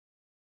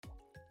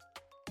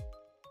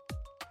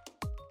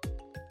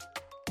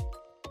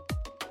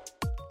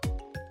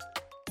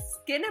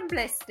Skin and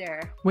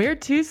Blister, We're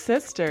two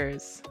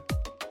sisters.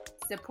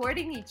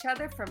 supporting each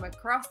other from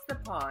across the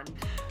pond.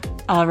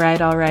 All right.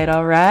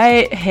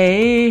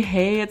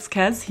 Hey, it's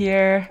Kez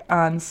here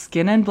on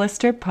Skin and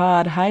Blister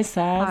Pod. Hi,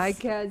 Sass. Hi,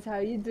 Kez. How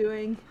you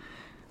doing?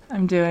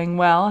 I'm doing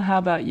well. How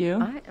about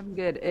you? I am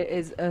good. It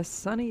is a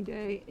sunny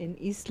day in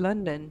East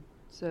London,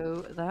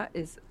 so that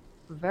is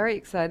very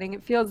exciting.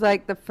 It feels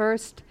like the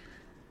first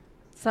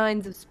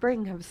signs of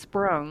spring have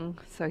sprung,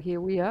 so here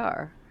we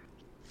are.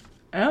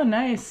 Oh,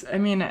 nice. I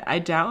mean, I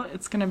doubt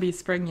it's going to be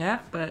spring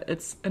yet, but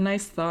it's a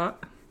nice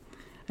thought.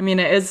 I mean,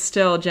 it is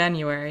still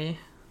January,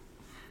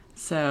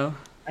 so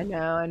I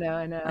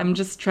know. I'm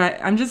just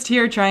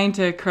here trying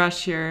to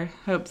crush your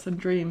hopes and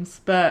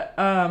dreams. But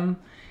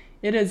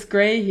it is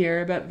gray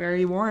here, but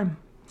very warm.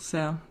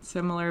 So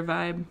similar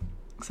vibe,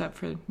 except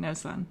for no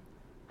sun.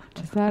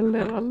 Just that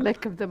little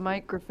lick of the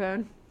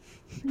microphone.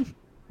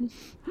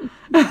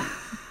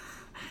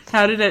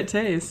 How did it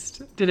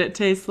taste? Did it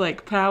taste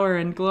like power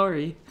and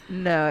glory?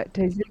 No, it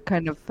tasted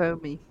kind of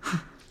foamy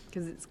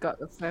because it's got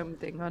the foam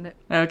thing on it.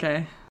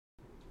 Okay.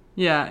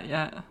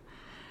 Yeah.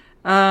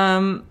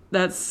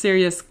 That's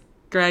serious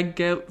Greg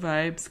Goat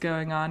vibes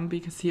going on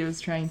because he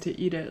was trying to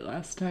eat it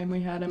last time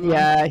we had him on.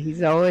 Yeah,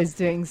 he's always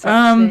doing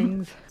such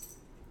things.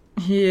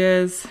 He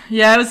is.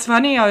 Yeah, it was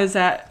funny.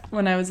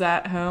 When I was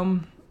at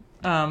home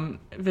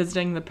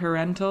visiting the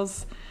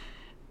parentals,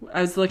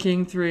 I was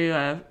looking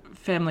through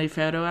family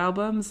photo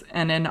albums,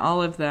 and in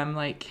all of them,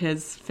 like,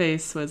 his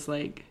face was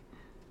like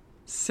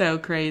so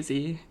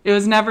crazy. It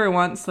was never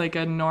once like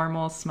a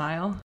normal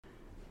smile.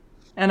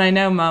 And I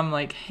know Mom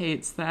like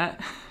hates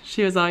that.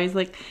 She was always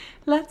like,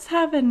 let's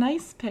have a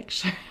nice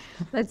picture.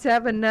 Do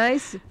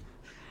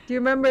you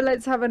remember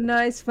let's have a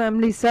nice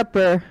family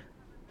supper?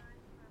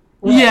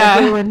 Where Yeah.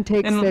 everyone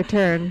takes their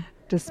turn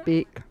to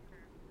speak.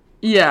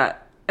 Yeah.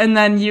 And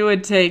then you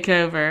would take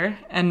over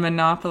and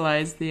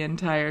monopolize the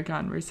entire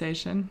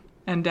conversation.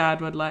 And Dad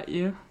would let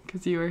you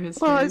because you were his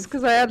Well, fave. it's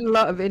because I had a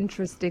lot of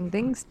interesting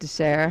things to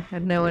share,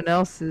 and no one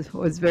else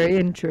was very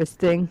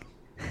interesting.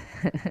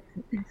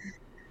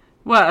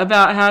 What,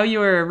 about how you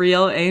were a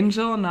real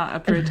angel, not a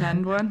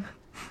pretend one?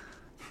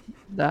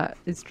 That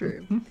is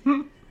true.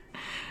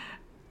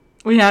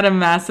 We had a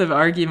massive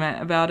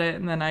argument about it,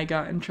 and then I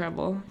got in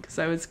trouble because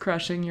I was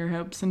crushing your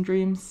hopes and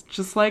dreams,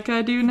 just like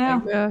I do Oh now.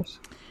 my gosh.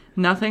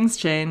 Nothing's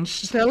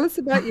changed. Tell us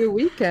about your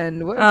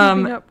weekend. What have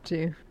you been up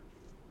to?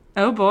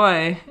 Oh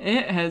boy,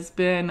 it has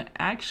been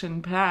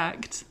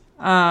action-packed.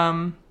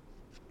 I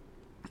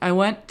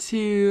went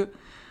to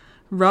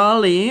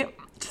Raleigh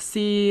to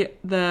see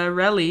the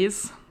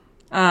Rellies.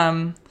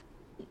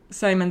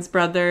 Simon's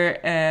brother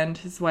and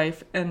his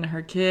wife and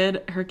her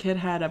kid. Her kid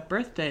had a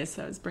birthday,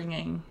 so I was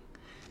bringing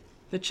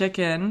the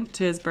chicken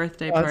to his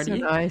birthday party.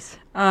 So nice.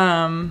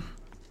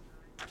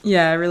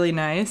 Yeah, really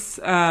nice.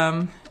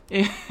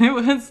 It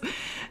was,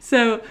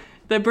 so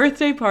the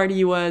birthday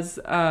party was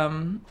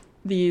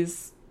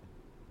these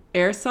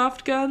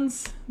airsoft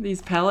guns,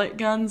 these pellet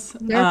guns.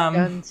 Nerf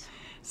guns.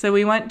 So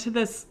we went to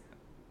this.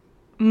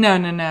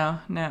 No.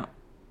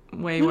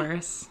 Way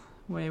worse.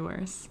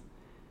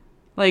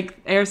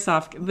 Like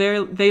airsoft,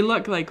 they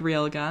look like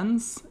real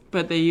guns,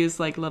 but they use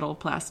like little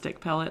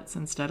plastic pellets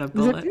instead of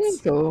bullets.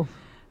 Is it painful?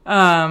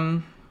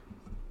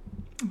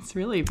 It's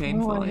really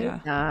painful. Oh, I hate Yeah.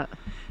 that.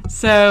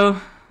 So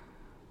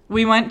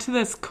we went to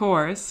this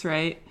course,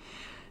 right?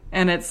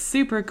 And it's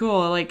super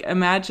cool. Like,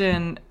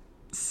 imagine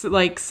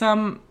like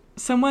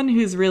someone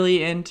who's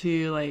really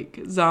into like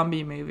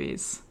zombie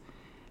movies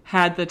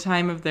had the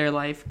time of their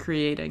life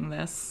creating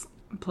this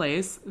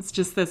place. It's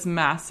just this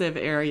massive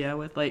area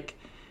with like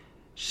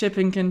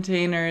shipping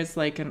containers,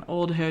 like an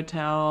old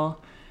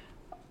hotel,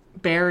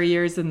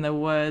 barriers in the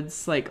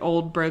woods, like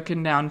old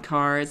broken down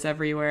cars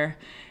everywhere.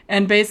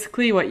 And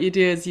basically what you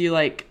do is you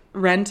like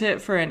rent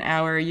it for an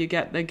hour, you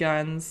get the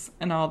guns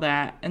and all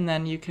that, and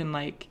then you can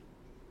like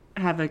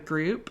have a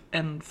group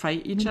and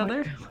fight each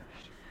other.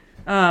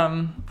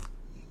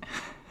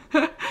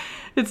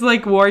 It's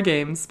like war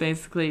games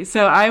basically.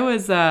 So I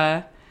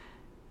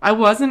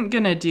wasn't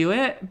gonna do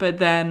it, but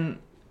then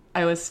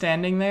I was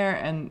standing there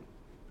and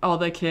all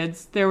the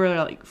kids, there were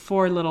like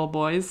 4 little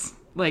boys,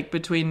 like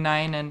between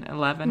 9 and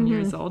 11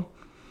 years old.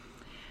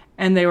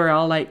 And they were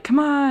all like, come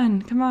on,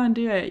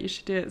 do it. You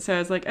should do it. So I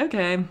was like,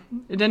 okay.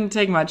 It didn't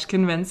take much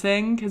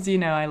convincing because, you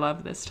know, I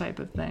love this type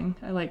of thing.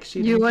 I like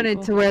shooting You wanted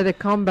people. to wear the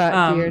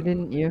combat gear,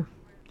 didn't you?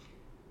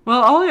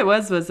 Well, all it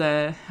was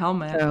a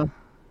helmet. Oh.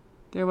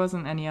 There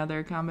wasn't any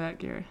other combat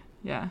gear.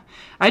 Yeah.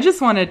 I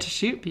just wanted to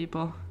shoot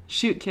people.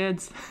 Shoot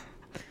kids.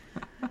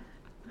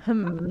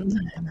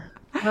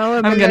 Well,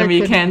 I'm going to be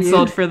American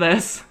canceled view. for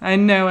this. I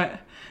know it.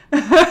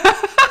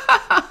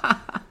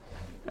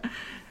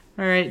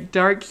 All right,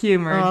 dark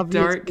humor.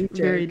 Obviously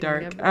Very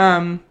joking,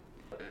 dark.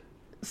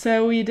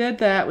 So we did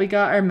that. We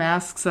got our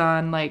masks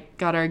on, like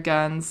got our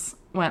guns,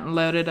 went and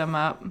loaded them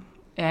up,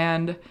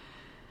 and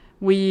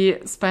we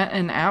spent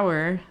an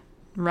hour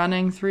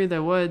running through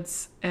the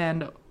woods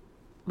and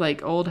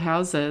like old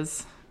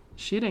houses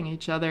shooting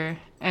each other.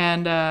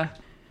 And I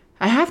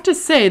have to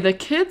say the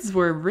kids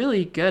were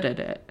really good at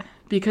it.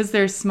 because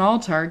they're small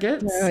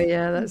targets. Oh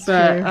yeah, that's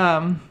But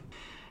true.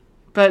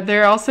 but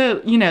they're also,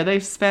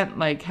 they've spent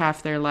like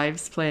half their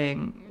lives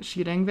playing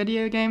shooting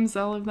video games,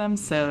 all of them,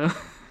 so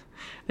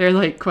they're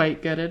like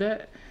quite good at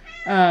it.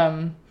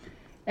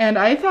 And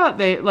I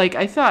thought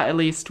I thought at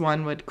least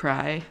one would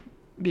cry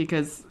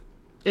because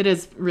it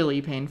is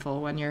really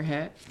painful when you're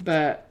hit.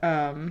 But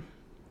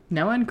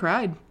no one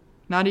cried.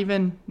 Not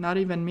even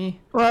me.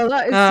 Well,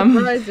 that is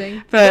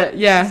surprising. But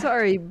yeah.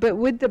 Sorry, but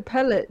with the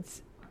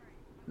pellets,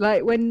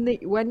 like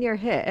when you're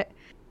hit,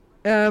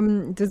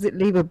 does it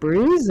leave a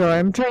bruise? Or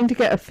I'm trying to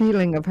get a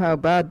feeling of how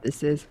bad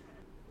this is.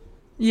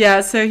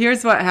 Yeah, so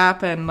here's what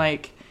happened.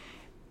 Like,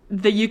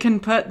 you can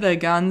put the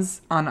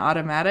guns on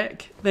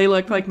automatic. They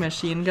look like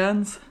machine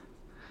guns.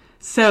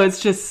 So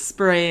it's just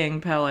spraying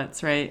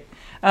pellets, right?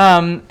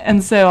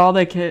 And so all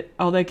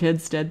the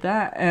kids did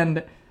that,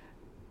 and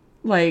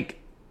like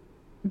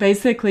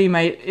basically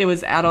it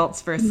was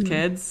adults versus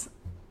kids,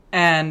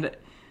 and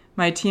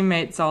my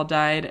teammates all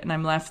died, and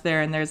I'm left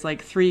there, and there's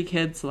like 3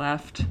 kids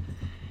left,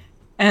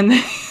 and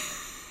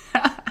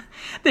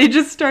they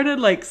just started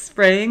like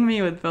spraying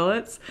me with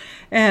bullets,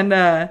 and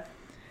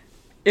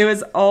it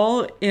was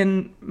all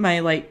in my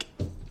like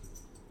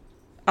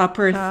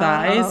upper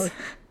thighs,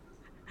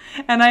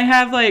 and I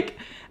have like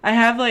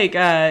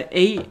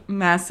 8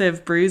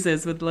 massive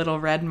bruises with little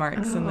red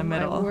marks in the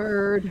middle. My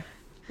word.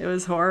 It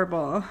was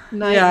horrible.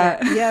 Nightmare.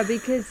 Yeah,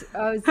 because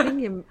I was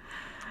thinking,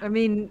 I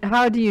mean,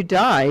 how do you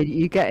die? Do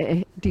you get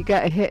a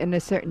hit in a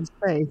certain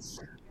space?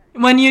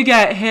 When you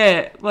get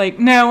hit,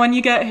 when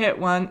you get hit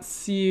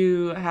once,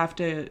 you have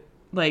to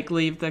like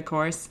leave the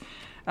course,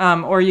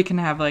 or you can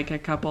have like a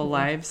couple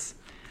lives,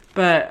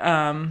 but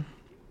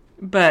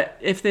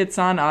if it's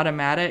on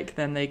automatic,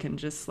 then they can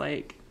just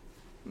like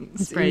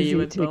spray you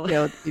with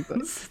bullets.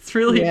 It's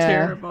really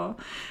terrible.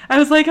 I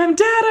was like, I'm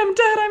dead.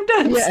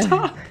 Yeah.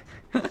 Stop.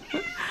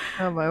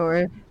 Oh my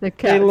word! The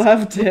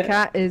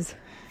cat is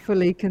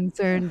fully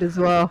concerned as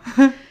well.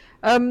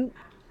 The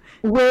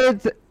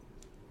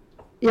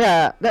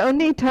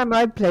only time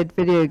I've played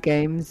video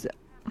games,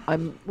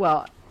 I'm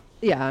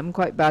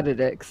quite bad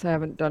at it because I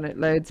haven't done it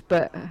loads.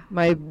 But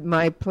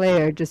my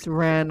player just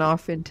ran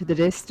off into the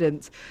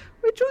distance,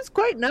 which was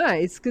quite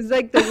nice because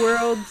like the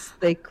worlds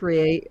they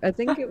create, I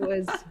think it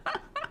was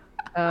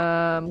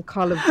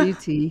Call of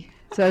Duty.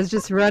 So I was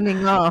just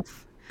running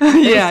off.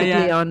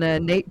 Basically on a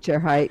nature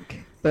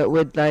hike, but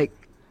with like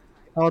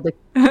all the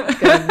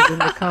guns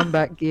and the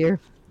combat gear.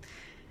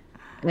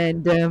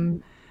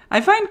 And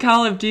I find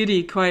Call of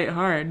Duty quite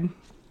hard.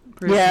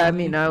 Personally. Yeah, I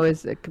mean, I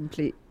was a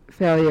complete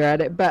failure at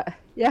it, but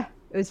yeah,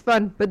 it was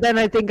fun. But then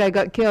I think I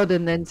got killed,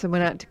 and then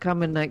someone had to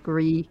come and like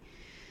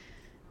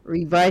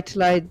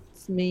revitalize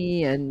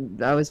me,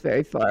 and I was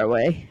very far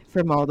away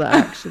from all the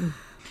action.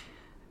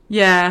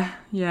 Yeah,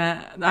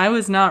 I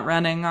was not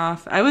running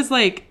off. I was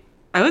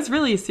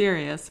really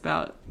serious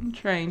about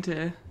trying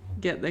to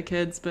get the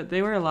kids, but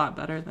they were a lot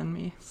better than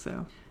me.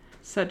 So,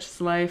 such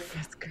is life.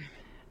 That's good.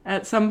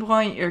 At some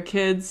point, your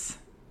kids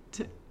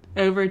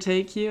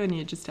overtake you, and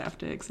you just have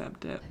to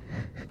accept it.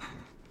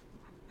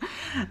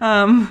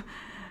 How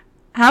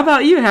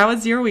about you? How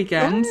was your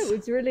weekend? Yeah, it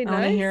was really nice. I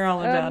want to hear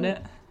all about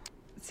it.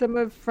 Some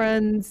of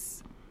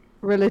friends'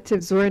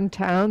 relatives were in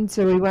town,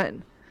 so we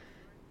went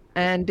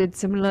and did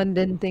some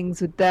London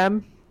things with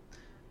them.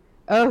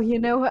 Oh, you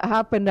know what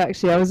happened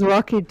actually? I was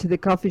walking to the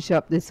coffee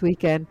shop this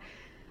weekend,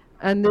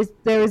 and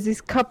there was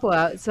this couple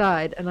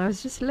outside, and I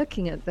was just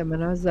looking at them,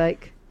 and I was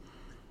like,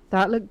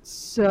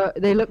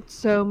 they looked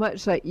so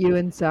much like you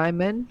and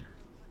Simon.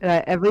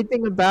 Like,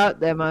 everything about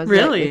them, I was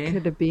like, it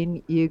could have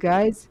been you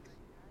guys.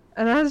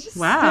 And I was just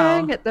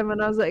staring at them,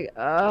 and I was like,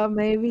 oh,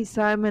 maybe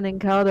Simon and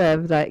Calder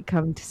have like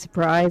come to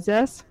surprise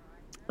us.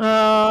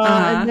 Oh,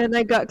 and then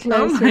I got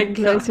closer and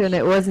closer, and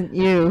it wasn't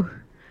you,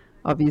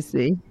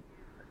 obviously.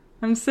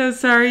 I'm so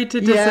sorry to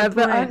disappoint. Yeah,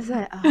 but I was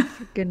like, oh,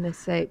 for goodness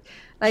sake.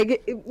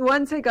 Like,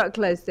 once I got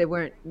close, it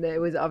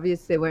was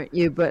obvious they weren't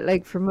you, but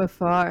like from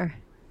afar,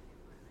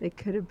 they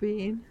could have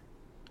been.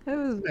 It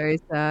was very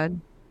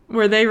sad.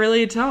 Were they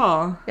really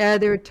tall? Yeah,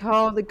 they were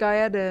tall. The guy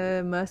had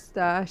a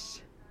mustache,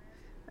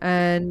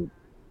 and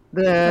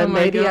the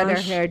lady had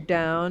her hair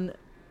down.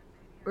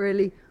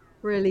 Really,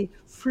 really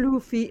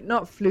floofy,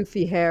 not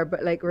floofy hair,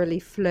 but like really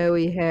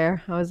flowy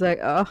hair. I was like,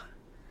 oh,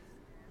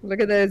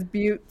 look at those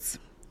buttes.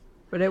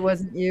 But it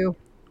wasn't you.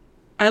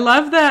 I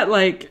love that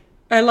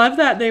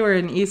they were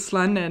in East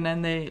London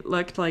and they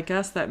looked like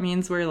us. That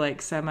means we're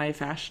like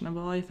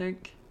semi-fashionable, I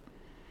think.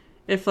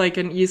 If like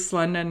an East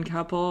London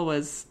couple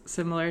was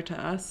similar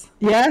to us.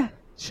 Yeah,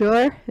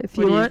 sure. If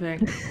you want. What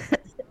do you think?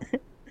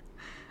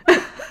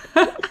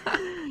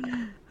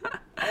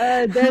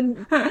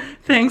 Then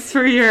thanks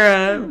for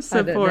your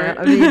support.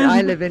 I mean,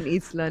 I live in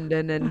East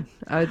London, and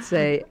I would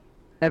say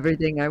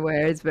everything I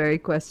wear is very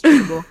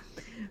questionable.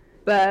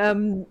 But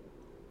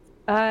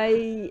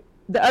the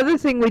other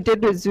thing we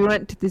did was we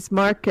went to this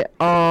market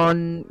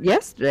on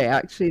yesterday.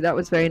 Actually, that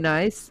was very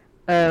nice.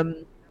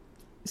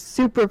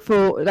 Super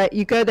full. Like,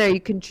 you go there, you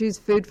can choose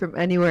food from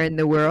anywhere in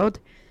the world.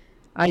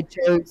 I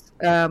chose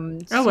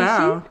sushi, oh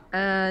wow!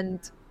 And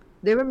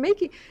They were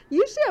making.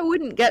 Usually, I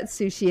wouldn't get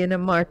sushi in a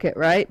market,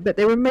 right? But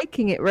they were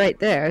making it right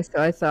there, so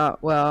I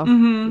thought, well,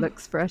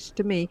 looks fresh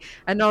to me.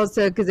 And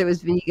also because it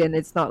was vegan,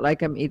 it's not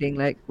like I'm eating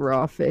like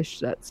raw fish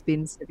that's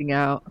been sitting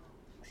out.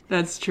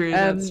 That's true.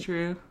 That's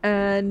true.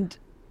 And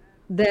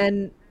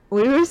then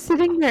we were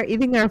sitting there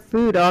eating our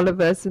food, all of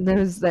us, and there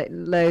was like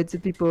loads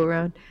of people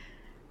around.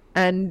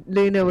 And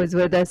Luna was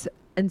with us,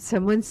 and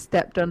someone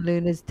stepped on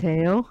Luna's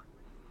tail.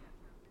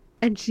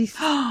 And she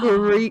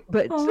screamed,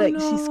 but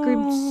she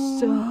screamed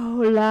so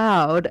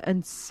loud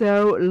and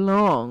so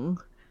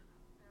long,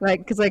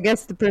 like because I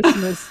guess the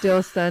person was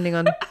still standing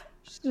on.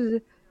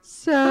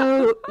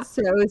 So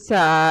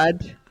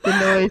sad. The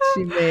noise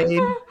she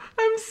made.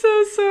 I'm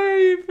so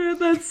sorry, but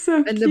that's so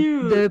and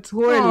cute. The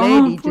poor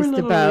lady poor just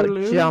about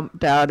Lulu.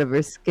 jumped out of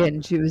her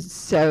skin. She was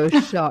so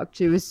shocked.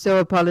 She was so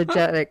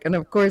apologetic, and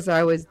of course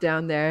I was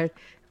down there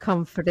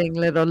comforting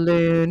little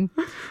Loon,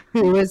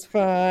 who was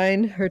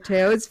fine. Her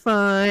tail is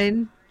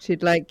fine.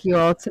 She'd like you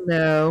all to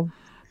know.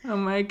 Oh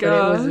my But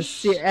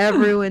gosh.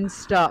 everyone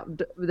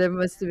stopped. There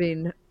must have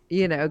been,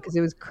 because it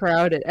was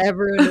crowded.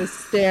 Everyone was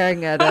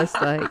staring at us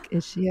like,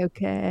 is she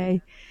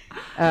okay?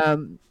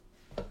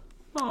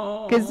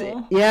 Because,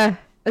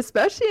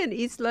 especially in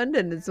East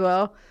London as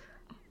well,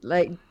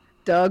 like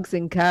dogs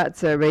and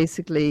cats are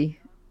basically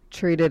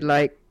treated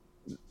like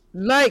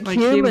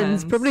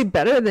humans, probably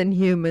better than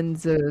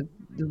humans the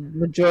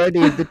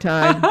majority of the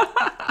time.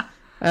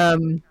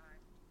 Oh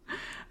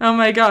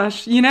my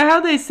gosh. You know how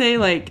they say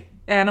like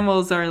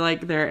animals are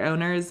like their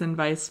owners and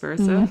vice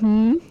versa?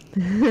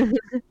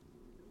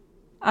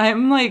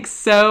 I'm like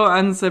so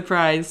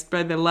unsurprised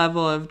by the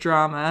level of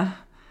drama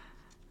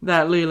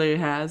that Lulu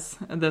has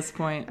at this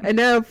point. I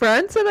know,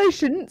 Fran said I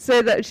shouldn't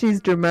say that she's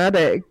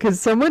dramatic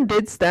because someone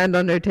did stand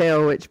on her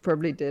tail, which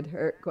probably did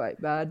hurt quite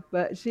bad.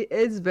 But she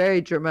is very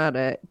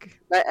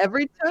dramatic. Like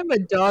every time a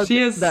dog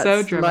that's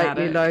so slightly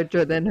dramatic.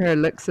 larger than her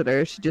looks at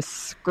her, she just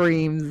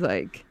screams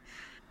like,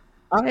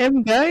 "I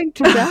am going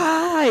to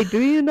die!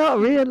 Do you not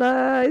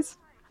realize?"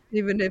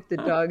 Even if the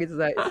dog is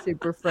like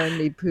super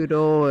friendly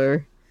poodle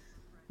or,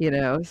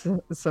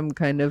 some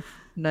kind of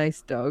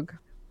nice dog.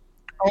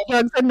 All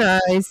dogs are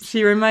nice.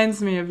 She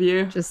reminds me of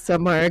you. Just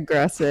some are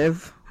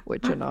aggressive,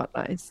 which are not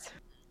nice.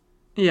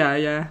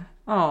 Yeah.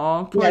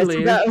 Oh, poor So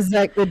Lou. that was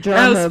like the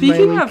drama of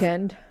my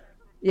weekend.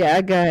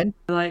 Yeah, go ahead.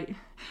 I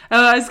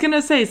was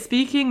gonna say,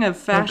 speaking of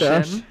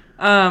fashion,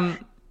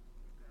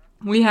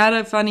 we had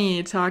a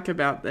funny talk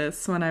about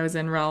this when I was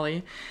in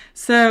Raleigh.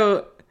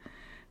 So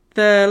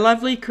the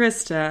lovely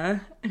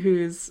Krista,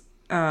 who's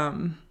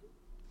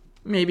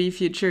maybe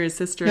future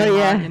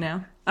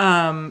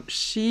sister-in-law,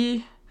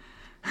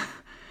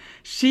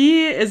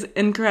 she is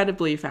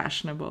incredibly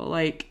fashionable.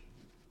 Like,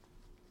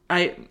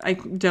 I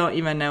don't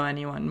even know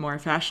anyone more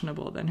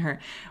fashionable than her.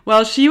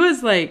 Well, she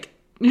was like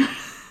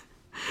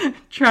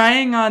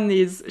trying on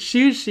these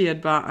shoes she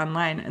had bought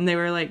online, and they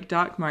were like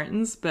Doc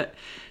Martens, but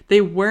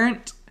they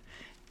weren't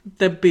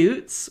the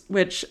boots,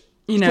 which,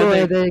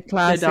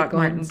 the Doc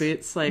Marten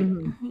boots, like,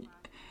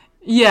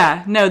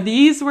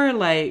 these were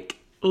like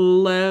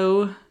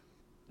low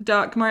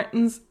Doc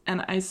Martens,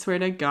 and I swear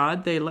to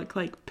God, they look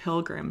like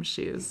pilgrim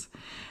shoes.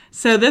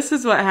 So this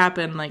is what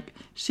happened. Like,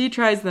 she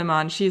tries them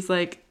on. She's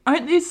like,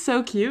 aren't these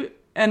so cute?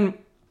 And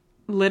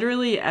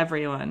literally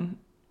everyone,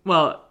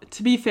 well,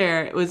 to be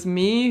fair, it was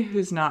me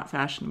who's not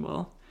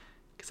fashionable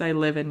because I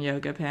live in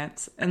yoga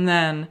pants. And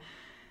then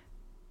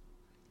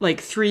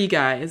like 3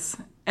 guys.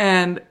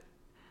 And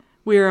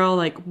we were all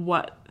like,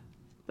 what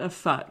the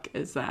fuck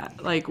is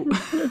that? Like,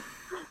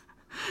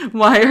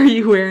 why are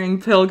you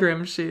wearing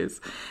pilgrim shoes?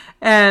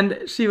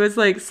 And she was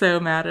like so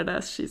mad at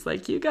us. She's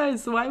like, you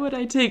guys, why would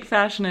I take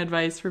fashion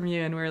advice from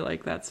you? And we're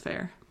like, that's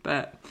fair.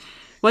 But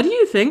what do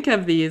you think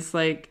of these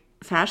like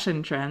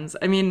fashion trends?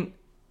 I mean,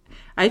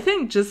 I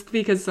think just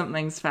because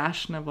something's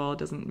fashionable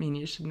doesn't mean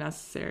you should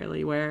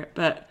necessarily wear it.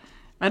 But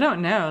I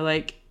don't know,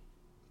 like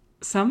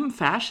some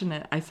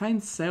fashion I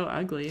find so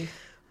ugly.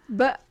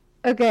 But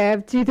okay, I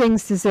have 2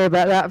 things to say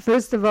about that.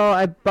 First of all,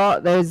 I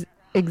bought those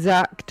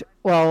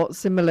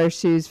similar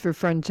shoes for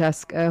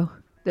Francesco.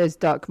 Those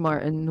Doc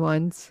Marten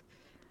ones.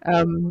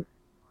 The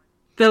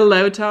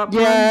low top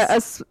ones?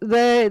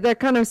 Yeah, they're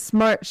kind of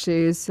smart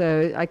shoes,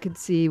 so I could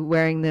see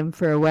wearing them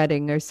for a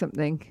wedding or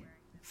something.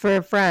 For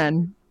a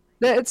friend.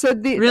 Really?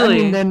 I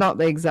mean, they're not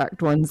the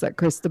exact ones that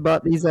Krista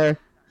bought. These are...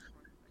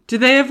 Do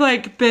they have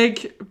like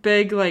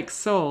big like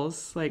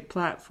soles, like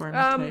platform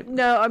type?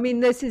 No, I mean,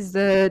 this is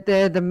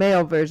the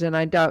male version.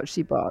 I doubt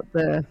she bought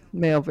the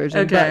male version.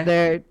 Okay.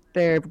 But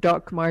they're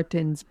Doc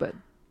Martens, but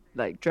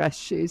like dress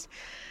shoes.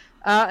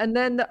 And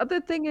then the other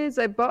thing is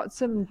I bought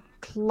some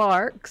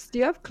Clarks. Do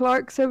you have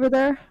Clarks over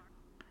there?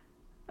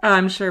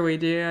 I'm sure we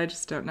do. I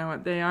just don't know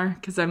what they are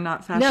because I'm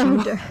not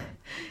fashionable. No,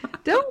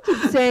 don't keep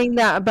saying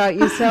that about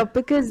yourself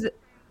because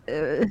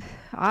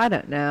I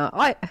don't know.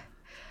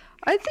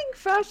 I think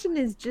fashion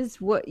is just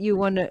what you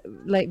want to,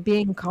 like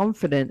being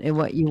confident in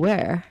what you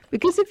wear.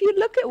 Because if you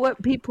look at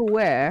what people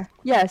wear,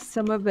 yes,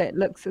 some of it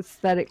looks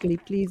aesthetically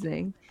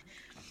pleasing.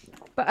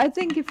 But I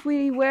think if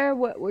we wear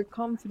what we're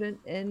confident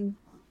in,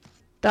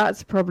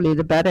 that's probably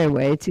the better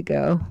way to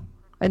go.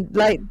 And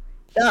like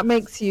that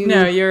makes you.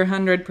 No, you're I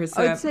would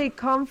 100%. say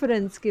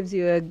confidence gives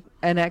you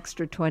an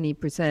extra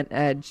 20%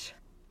 edge.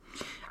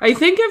 I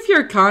think if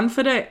you're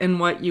confident in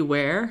what you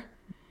wear,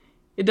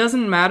 it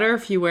doesn't matter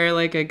if you wear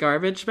like a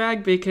garbage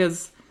bag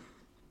because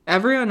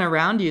everyone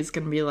around you is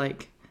going to be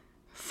like,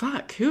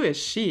 fuck, who is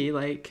she?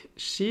 Like,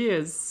 she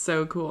is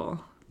so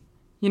cool.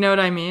 You know what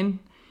I mean?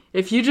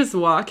 If you just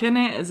walk in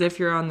it as if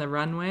you're on the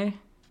runway,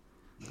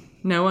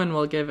 no one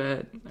will give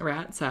a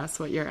rat's ass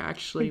what you're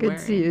actually I could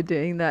wearing. see you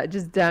doing that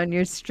just down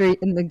your street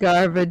in the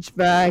garbage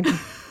bag.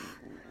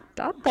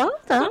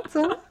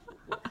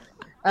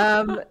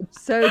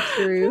 So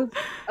true.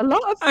 A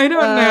lot of I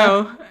don't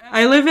know.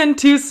 I live in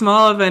too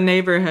small of a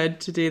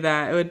neighborhood to do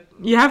that.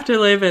 You have to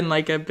live in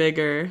like a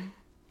bigger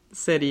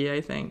city,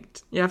 I think.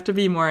 You have to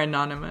be more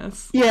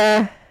anonymous.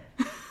 Yeah,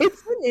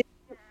 it's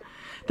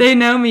They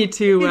know me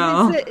too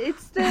well.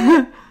 it's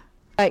the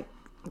like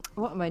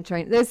what am I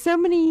trying? There's so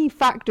many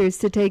factors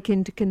to take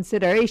into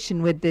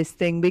consideration with this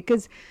thing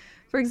because,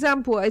 for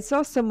example, I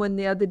saw someone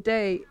the other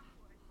day,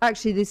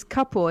 actually this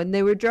couple, and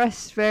they were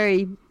dressed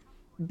very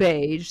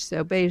beige,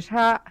 so beige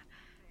hat,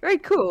 very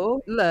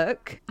cool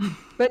look,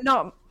 but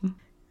not.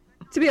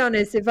 To be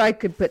honest, if I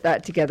could put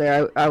that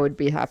together, I would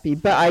be happy.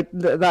 But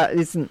that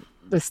isn't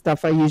the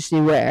stuff I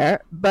usually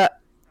wear. But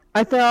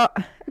I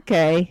thought,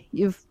 okay,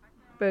 you've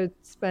both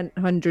spent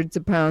hundreds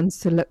of pounds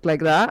to look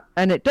like that,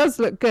 and it does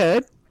look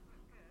good.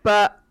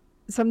 But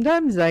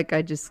sometimes, like,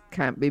 I just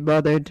can't be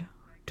bothered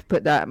to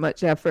put that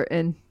much effort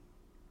in.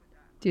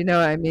 Do you know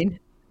what I mean?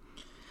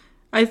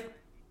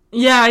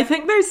 Yeah, I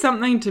think there's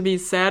something to be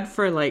said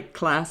for like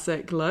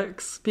classic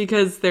looks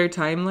because they're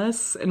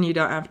timeless and you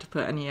don't have to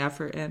put any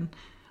effort in.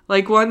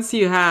 Like once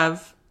you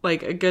have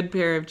like a good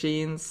pair of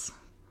jeans,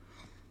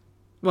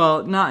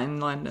 well, not in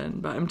London,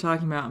 but I'm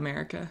talking about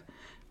America.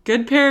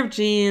 Good pair of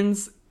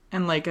jeans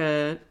and like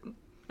a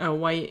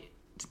white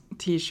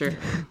t-shirt.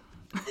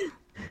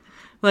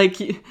 Like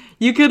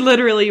you could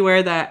literally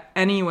wear that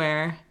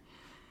anywhere.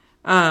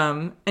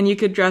 And you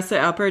could dress it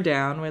up or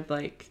down with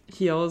like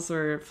heels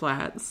or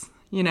flats,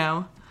 you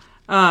know?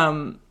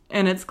 And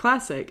it's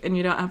classic and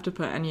you don't have to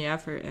put any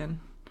effort in.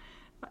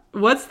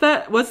 What's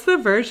the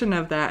version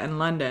of that in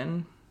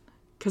London?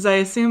 Because I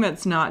assume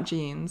it's not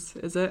jeans,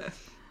 is it?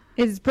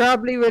 It's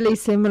probably really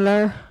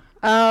similar.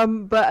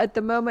 But at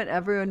the moment,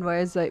 everyone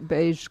wears like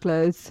beige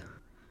clothes.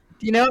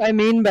 Do you know what I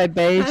mean by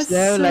beige? That's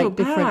though? so Like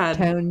different bad.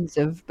 tones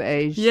of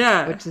beige.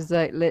 Yeah. Which is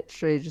like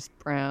literally just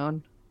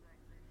brown.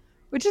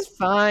 Which is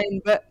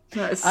fine, but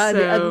That's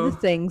the other so...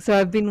 thing. So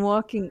I've been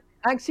walking.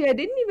 Actually, I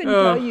didn't even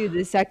tell you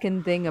the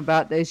second thing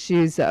about those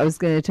shoes that I was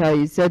going to tell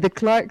you. So the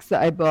Clarks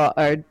that I bought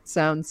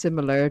sound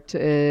similar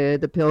to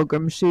the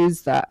Pilgrim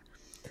shoes that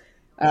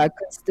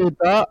Krista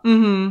bought.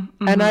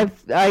 Mm-hmm, mm-hmm. And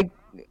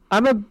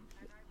I'm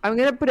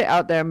going to put it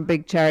out there. I'm a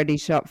big charity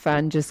shop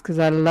fan just because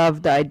I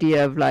love the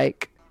idea of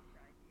like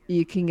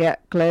you can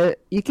get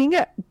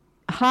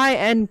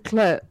high-end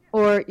clothes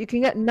or you can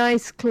get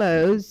nice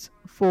clothes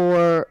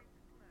for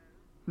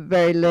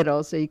very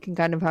little, so you can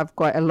kind of have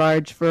quite a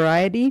large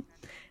variety.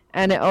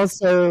 And it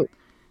also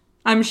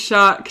I'm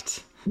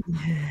shocked.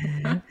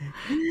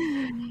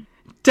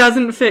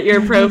 Doesn't fit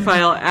your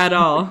profile at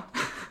all.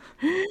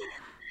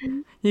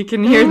 You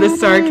can hear the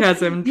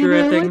sarcasm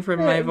dripping from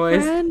my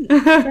voice.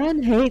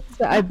 Fran hates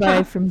that I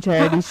buy from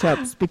charity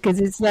shops because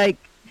it's like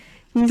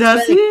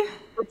Does he?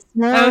 It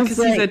smells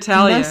because he's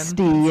Italian.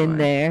 musty in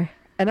there.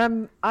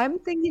 And I'm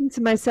thinking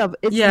to myself,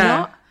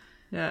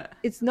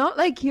 it's not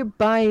like you're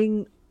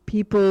buying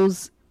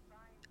people's.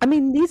 I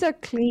mean, these are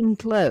clean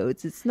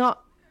clothes. It's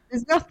not.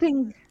 There's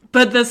nothing.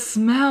 But the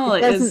smell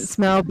doesn't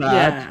smell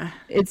bad. Yeah,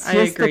 it's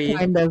just the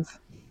kind of.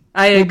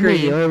 I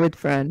agree. Or with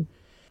Fran.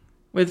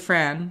 With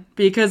Fran,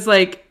 because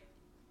like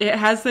it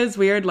has those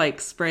weird like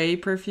spray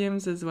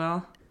perfumes as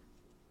well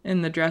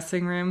in the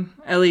dressing room.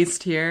 At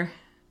least here,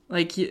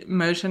 like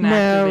motion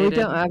activated. No, we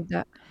don't have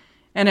that.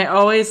 And it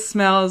always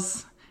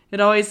smells. It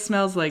always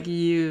smells like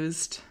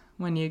used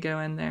when you go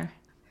in there.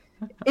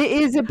 It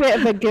is a bit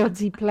of a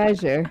guilty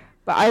pleasure,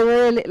 but I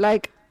really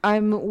like.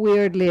 I'm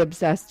weirdly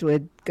obsessed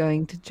with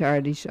going to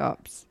charity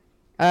shops,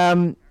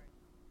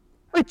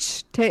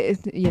 which take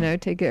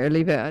it or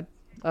leave it.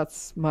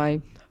 That's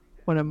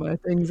one of my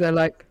things I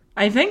like.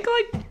 I think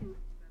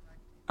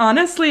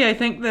honestly, I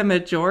think the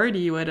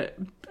majority would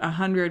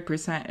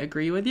 100%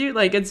 agree with you.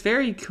 Like it's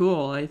very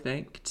cool, I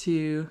think,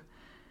 to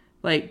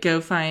like go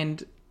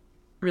find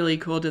really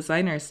cool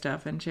designer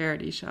stuff in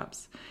charity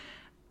shops.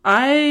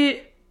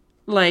 I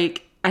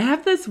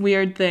have this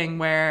weird thing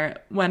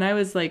where when I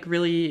was like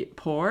really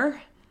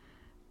poor,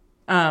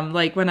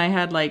 like when I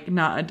had like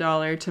not a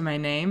dollar to my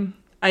name,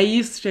 I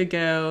used to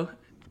go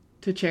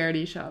to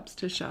charity shops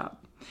to shop.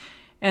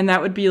 And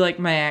that would be like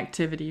my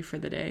activity for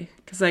the day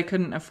because I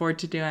couldn't afford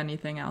to do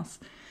anything else.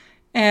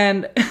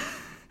 And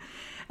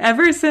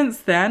ever since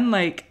then,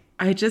 like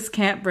I just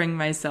can't bring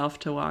myself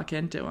to walk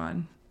into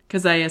one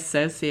because I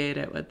associate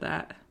it with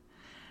that.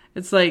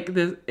 It's like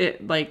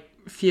it like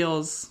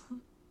feels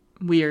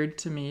weird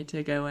to me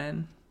to go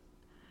in.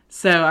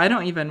 So I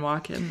don't even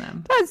walk in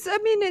them.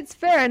 It's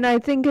fair. And I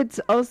think it's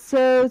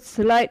also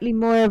slightly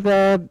more of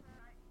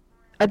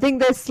I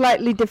think there's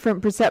slightly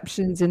different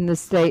perceptions in the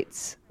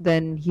States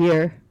than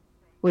here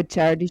with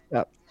charity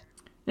shops.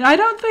 I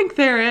don't think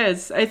there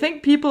is. I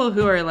think people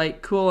who are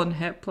like cool and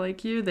hip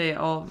like you, they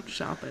all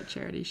shop at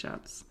charity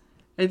shops.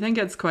 I think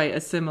it's quite a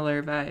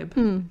similar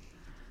vibe.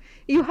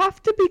 You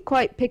have to be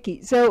quite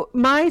picky. So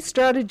my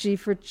strategy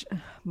for...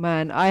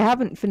 Man, I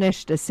haven't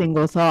finished a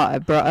single thought I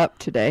brought up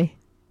today.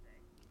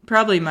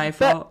 Probably my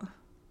fault.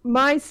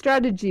 My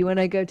strategy when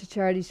I go to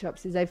charity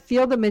shops is I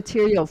feel the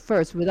material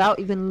first without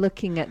even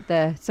looking at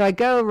So I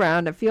go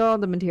around, I feel all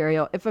the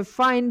material. If I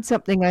find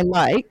something I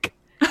like...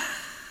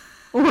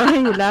 Why are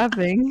you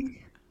laughing?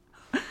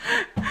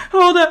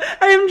 Hold up.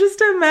 I am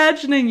just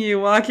imagining you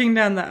walking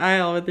down the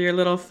aisle with your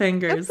little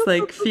fingers,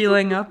 like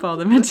feeling up all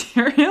the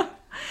material.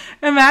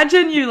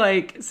 Imagine you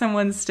like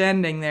someone's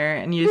standing there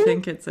and you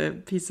think it's a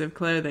piece of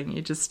clothing.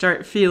 You just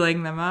start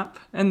feeling them up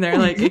and they're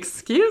like,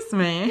 excuse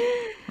me.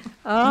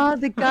 Oh,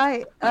 the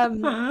guy.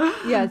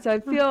 Yeah, so I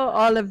feel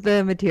all of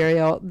the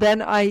material.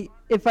 Then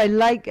if I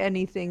like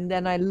anything,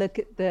 then I look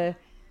at the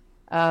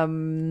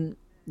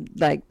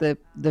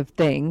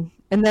thing.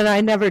 And then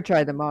I never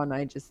try them on.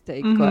 I just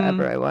take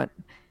whatever I want.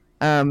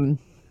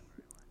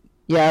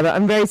 Yeah, but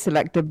I'm very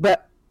selective.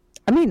 But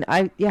I mean,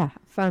 I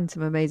found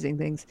some amazing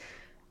things.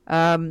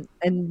 And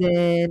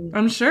then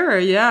I'm sure,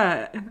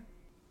 yeah.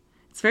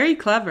 It's very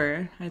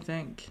clever, I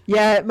think.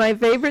 Yeah, my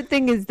favorite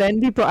thing is then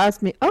people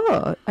ask me,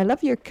 "Oh, I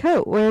love your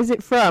coat. Where is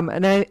it from?"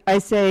 And I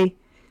say,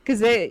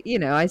 because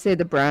I say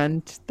the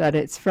brand that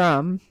it's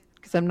from,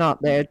 because I'm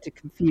not there to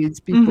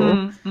confuse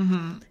people.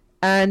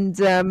 And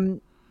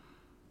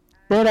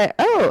they're like,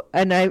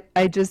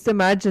 I just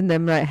imagine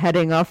them like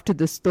heading off to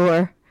the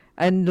store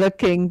and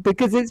looking,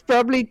 because it's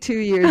probably 2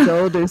 years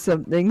old or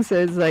something, so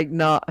it's like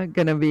not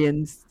gonna be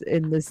in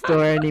the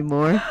store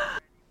anymore.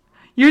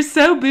 You're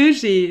so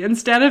bougie.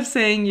 Instead of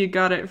saying you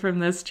got it from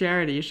this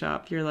charity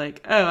shop, you're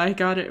like, oh, I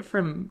got it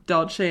from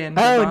Dolce &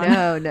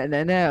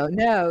 Gabbana.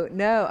 Oh,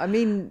 no. I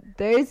mean,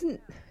 there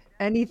isn't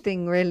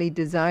anything really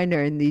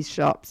designer in these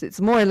shops. It's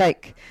more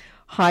like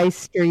high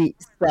street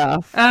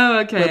stuff. Oh,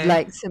 okay. With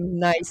like some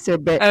nicer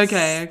bits.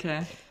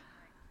 Okay.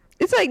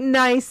 It's like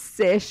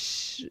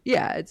nice-ish.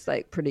 Yeah, it's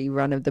like pretty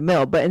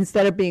run-of-the-mill. But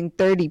instead of being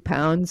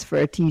 £30 for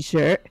a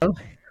t-shirt,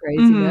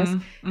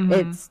 craziness,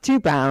 it's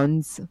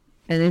 £2.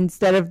 And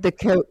instead of the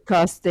coat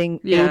costing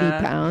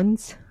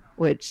 £80,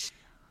 which,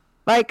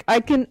 like,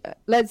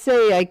 let's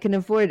say I can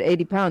afford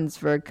 £80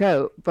 for a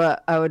coat,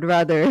 but I would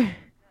rather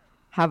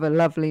have a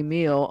lovely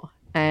meal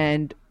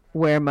and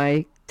wear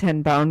my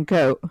 £10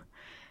 coat.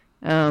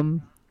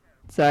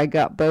 So I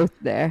got both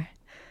there.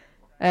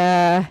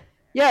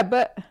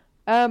 But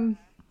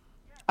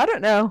I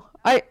don't know.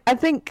 I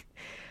think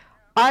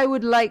I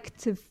would like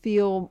to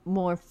feel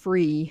more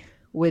free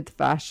with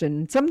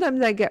fashion.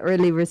 Sometimes I get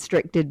really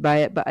restricted by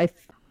it, but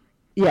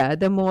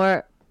the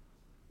more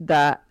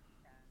that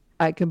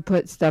I can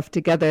put stuff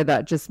together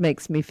that just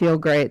makes me feel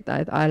great,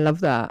 I love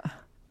that.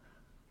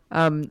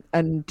 And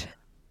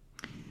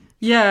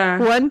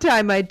one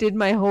time I did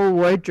my whole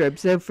wardrobe,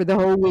 so for the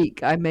whole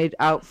week I made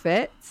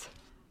outfits.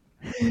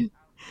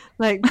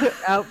 Like put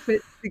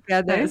outfits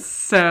together. That's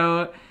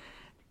so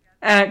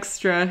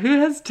extra. Who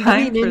has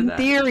time for that? In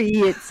theory,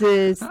 it's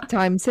a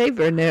time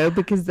saver, no,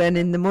 because then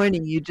in the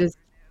morning you just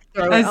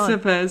throw it on. I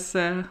suppose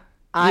so.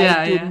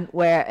 I didn't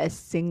wear a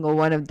single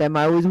one of them.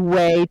 I was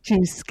way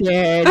too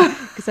scared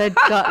because I'd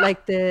got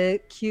like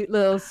the cute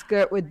little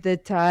skirt with the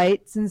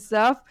tights and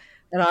stuff,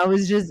 and I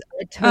was just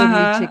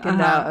totally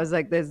chickened out. I was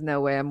like, "There's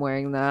no way I'm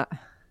wearing that."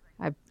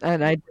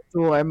 I just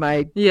wore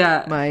my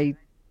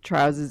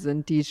trousers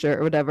and t-shirt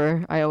or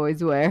whatever I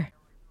always wear.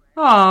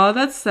 Oh,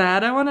 that's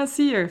sad. I want to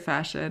see your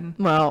fashion.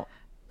 Well,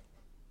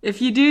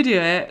 if you do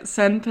it,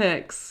 send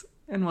pics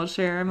and we'll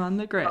share them on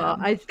the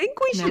gram. I think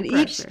we should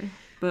each.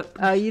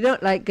 But you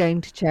don't like going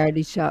to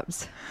charity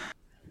shops.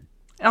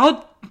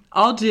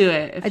 I'll do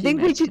it. I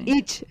think we should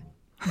each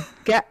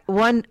get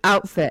one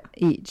outfit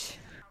each.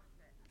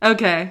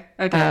 Okay.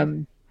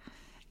 And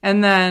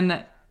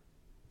then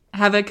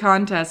have a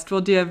contest.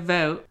 We'll do a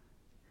vote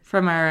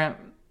from our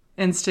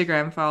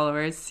Instagram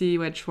followers. See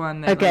which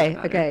one they like better.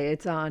 Okay,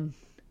 it's on.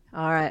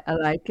 All right, I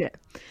like it.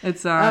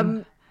 It's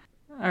on.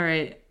 All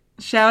right.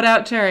 Shout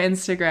out to our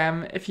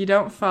Instagram. If you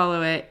don't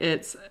follow it,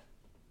 it's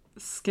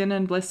Skin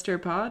and Blister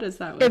Pod. Is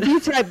that what if you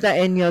type that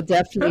in, you'll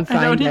definitely find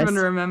us. I don't even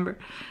remember.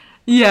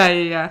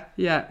 Yeah.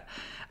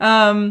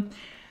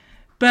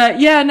 But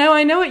yeah, no,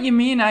 I know what you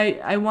mean.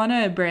 I want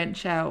to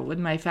branch out with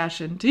my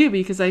fashion too,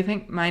 because I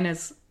think mine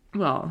is,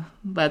 well,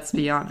 let's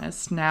be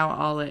honest. Now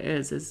all it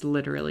is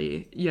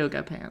literally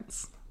yoga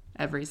pants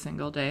every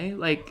single day.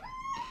 Like,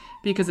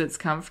 because it's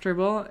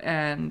comfortable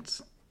and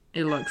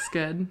it looks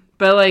good.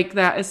 But like,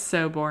 that is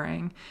so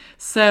boring.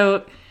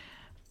 So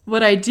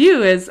what I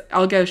do is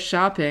I'll go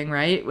shopping,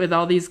 right, with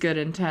all these good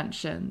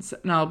intentions.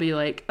 And I'll be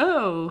like,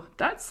 oh,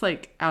 that's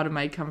like out of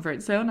my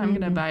comfort zone. I'm going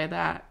to buy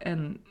that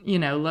and,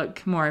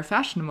 look more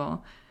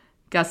fashionable.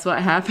 Guess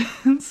what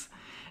happens?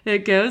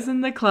 It goes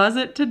in the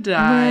closet to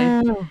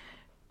die. No.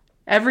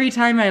 Every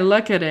time I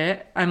look at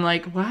it, I'm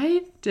like,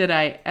 why did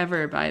I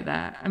ever buy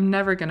that? I'm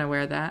never going to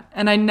wear that.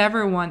 And I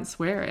never once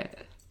wear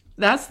it.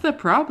 That's the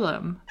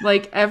problem.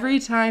 Like, every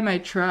time I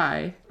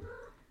try,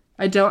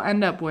 I don't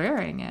end up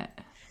wearing it.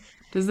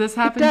 Does this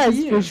happen to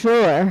you? It does, for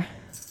sure.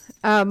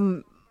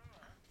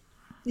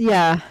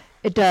 Yeah,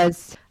 it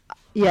does.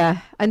 Yeah,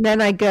 and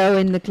then I go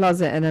in the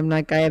closet and I'm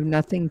like, I have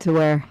nothing to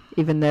wear,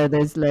 even though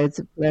there's loads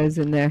of clothes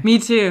in there. Me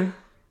too.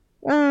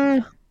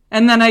 Uh,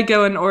 And then I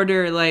go and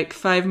order like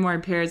 5 more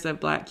pairs of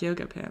black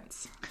yoga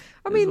pants.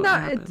 I mean,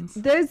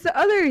 there's the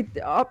other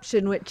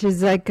option, which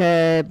is like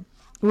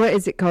what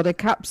is it called? A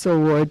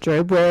capsule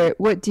wardrobe, where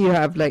what do you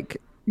have? Like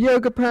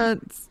yoga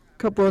pants,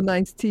 couple of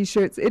nice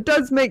t-shirts. It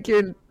does make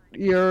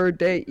your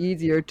day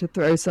easier to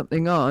throw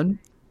something on.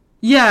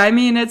 Yeah, I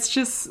mean, it's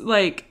just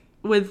like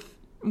with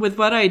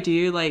what I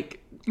do, like,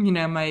 you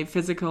know, my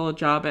physical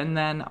job, and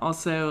then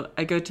also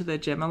I go to the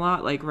gym a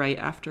lot, like right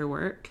after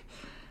work.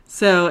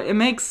 So it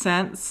makes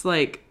sense,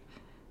 like,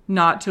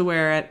 not to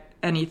wear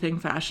anything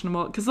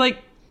fashionable. Because, like,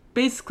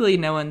 basically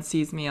no one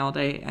sees me all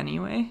day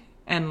anyway.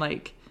 And,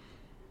 like,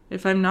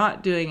 if I'm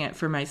not doing it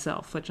for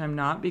myself, which I'm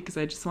not because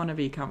I just want to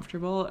be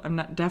comfortable, I'm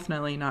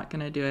definitely not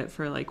going to do it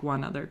for, like,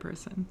 one other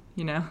person,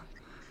 you know?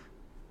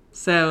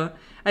 So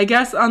I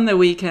guess on the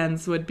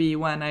weekends would be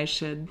when I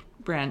should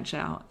branch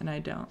out, and I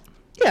don't.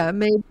 Yeah,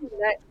 maybe.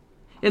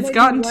 It's maybe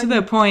gotten to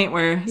the point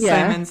where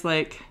Yeah. Simon's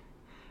like,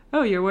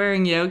 oh, you're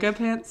wearing yoga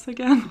pants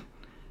again?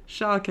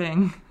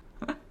 Shocking.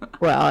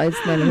 Well, it's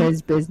none of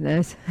his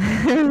business.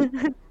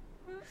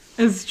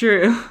 It's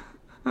true.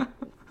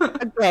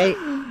 Okay.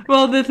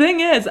 Well, the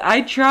thing is,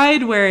 I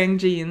tried wearing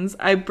jeans.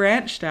 I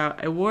branched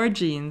out. I wore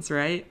jeans,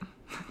 right?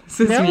 This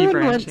is No me one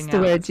branching wants to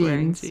out. wear It's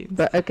wearing jeans,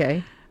 but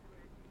okay.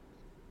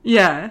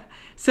 Yeah.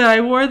 So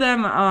I wore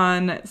them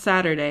on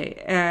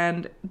Saturday,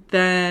 and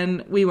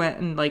then we went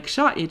and, like,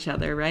 shot each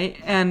other, right?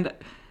 And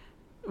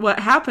what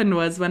happened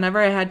was whenever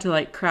I had to,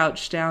 like,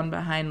 crouch down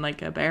behind,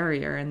 like, a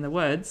barrier in the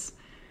woods,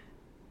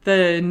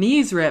 the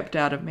knees ripped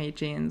out of my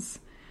jeans.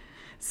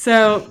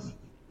 So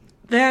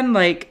then,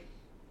 like,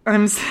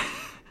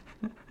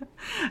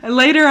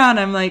 later on,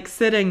 I'm, like,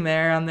 sitting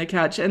there on the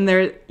couch, and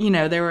there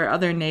were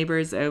other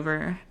neighbors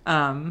over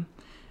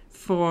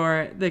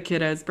for the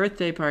kiddo's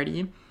birthday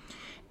party.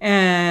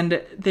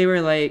 And they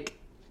were, like,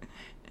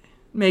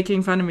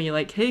 making fun of me,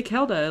 like, hey,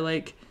 Kelda,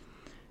 like,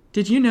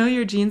 did you know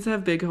your jeans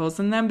have big holes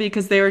in them?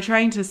 Because they were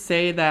trying to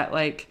say that,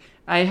 like,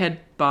 I had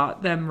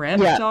bought them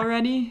ripped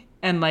already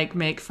and, like,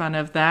 make fun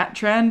of that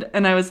trend.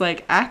 And I was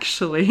like,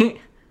 actually,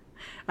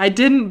 I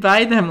didn't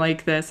buy them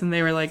like this. And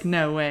they were like,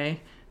 no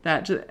way.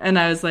 And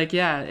I was like,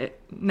 yeah,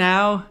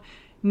 now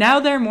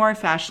they're more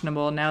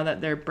fashionable now that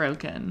they're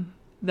broken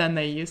than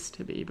they used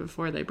to be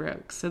before they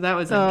broke. So that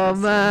was interesting. Oh,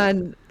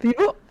 man.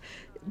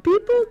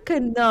 People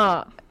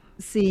cannot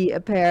see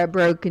a pair of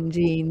broken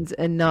jeans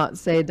and not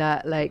say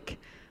that, like,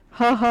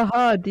 ha ha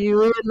ha, do you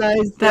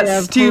realize they that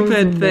have stupid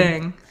holes in them?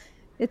 thing?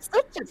 It's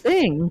such a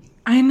thing.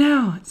 I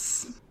know.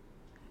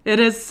 It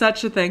is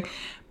such a thing.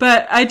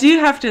 But I do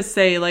have to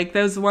say, like,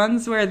 those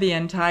ones where the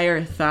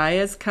entire thigh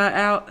is cut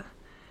out,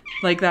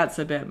 like, that's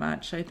a bit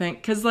much, I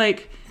think. Because,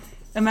 like,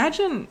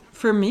 imagine,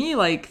 for me,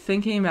 like,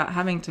 thinking about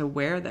having to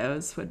wear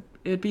those,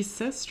 it'd be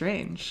so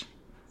strange.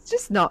 It's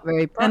just not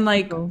very practical. And,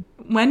 like,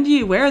 when do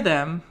you wear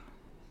them?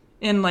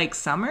 In, like,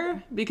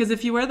 summer? Because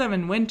if you wear them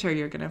in winter,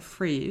 you're going to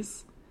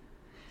freeze.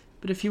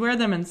 But if you wear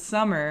them in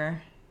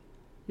summer,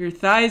 your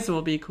thighs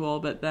will be cool,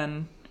 but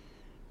then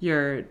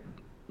your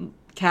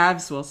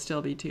calves will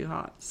still be too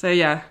hot. So,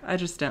 yeah, I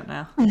just don't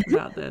know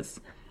about this.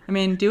 I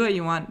mean, do what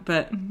you want,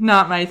 but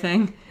not my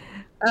thing.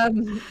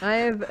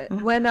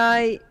 When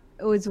I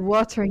was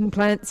watering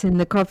plants in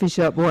the coffee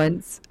shop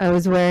once, I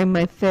was wearing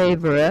my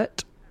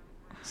favorite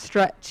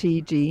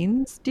stretchy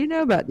jeans. Do you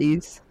know about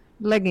these?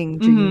 Legging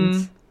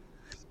jeans. Mm-hmm.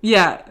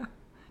 Yeah.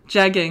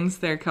 Jeggings,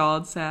 they're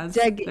called, Saz.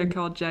 Jeggings. They're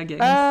called jeggings.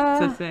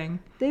 It's a thing.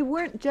 They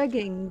weren't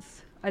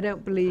jeggings, I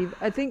don't believe.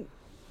 I think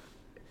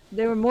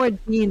they were more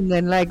jean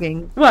than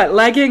legging. What,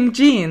 legging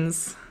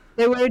jeans?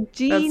 They were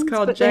jeans,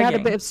 called but they had a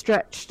jegging. bit of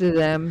stretch to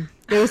them.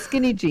 They were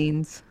skinny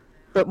jeans,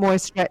 but more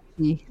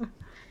stretchy.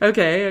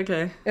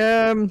 Okay.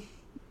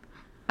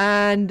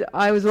 And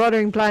I was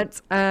watering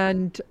plants,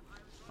 and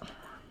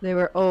they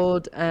were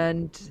old,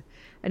 and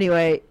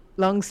anyway,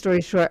 long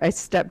story short, I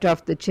stepped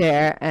off the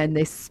chair and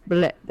they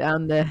split right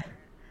down the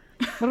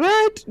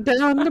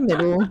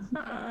middle.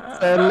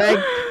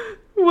 So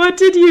What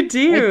did you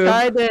do?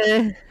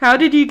 How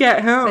did you get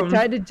I home?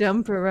 tried to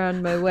jump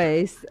around my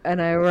waist, and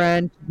I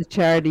ran to the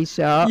charity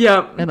shop.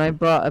 Yep. And I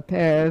bought a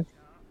pair of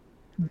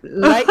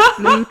light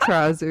blue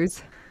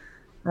trousers.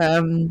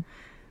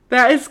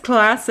 That is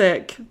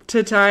classic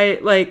to tie.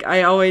 Like,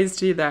 I always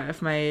do that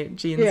if my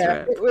jeans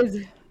rip.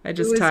 I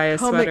just tie a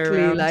sweater comically,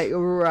 around. like,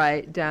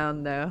 right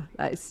down though,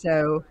 like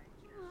so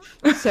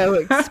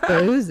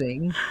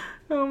exposing.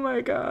 Oh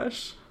my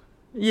gosh.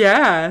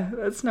 Yeah,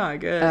 that's not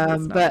good.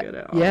 That's not But good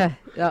at all. yeah,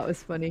 that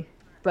was funny.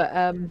 But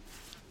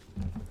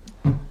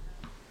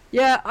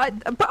Yeah,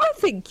 but I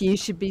think you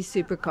should be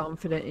super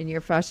confident in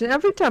your fashion.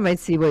 Every time I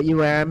see what you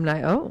wear, I'm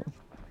like, oh,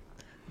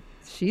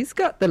 she's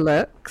got the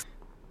looks.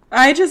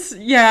 I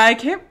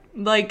can't,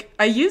 like,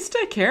 I used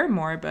to care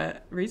more,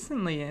 but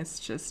recently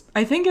it's just,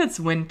 I think it's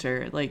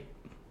winter. Like,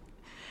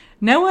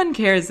 no one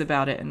cares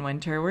about it in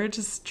winter. We're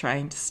just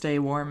trying to stay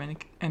warm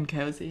and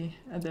cozy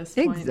at this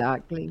point.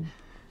 Exactly.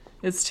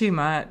 It's too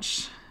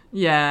much.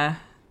 Yeah.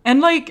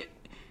 And, like,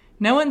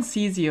 no one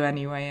sees you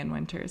anyway in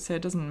winter, so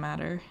it doesn't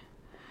matter.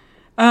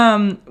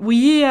 What do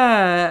you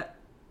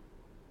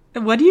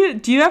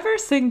ever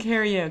sing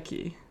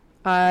karaoke?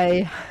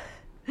 I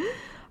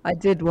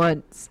did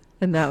once,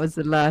 and that was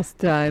the last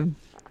time.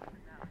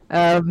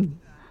 Um,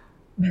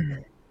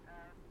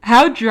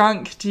 How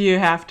drunk do you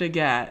have to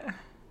get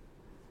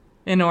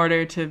in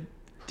order to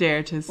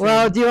dare to sing?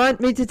 well, do you want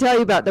me to tell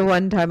you about the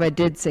one time I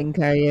did sing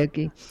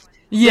karaoke?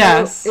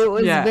 Yes. So it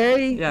was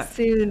very yeah.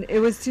 soon. It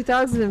was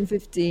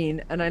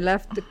 2015, and I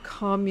left the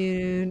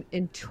commune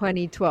in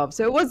 2012.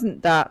 So it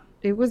wasn't that.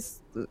 It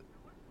was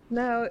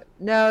no,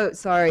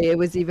 sorry, it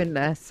was even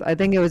less. I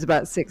think it was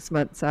about 6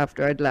 months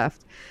after I'd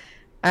left.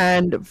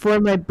 And for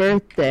my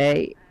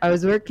birthday, I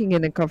was working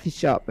in a coffee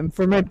shop, and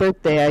for my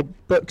birthday, I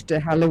booked a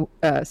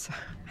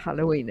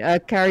Halloween a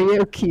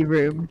karaoke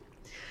room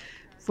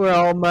for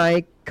all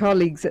my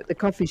colleagues at the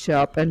coffee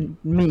shop and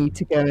me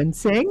to go and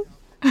sing.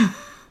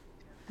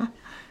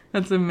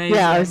 That's amazing.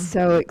 Yeah, I was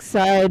so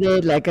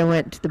excited. Like, I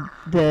went to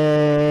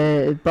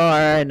the bar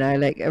and I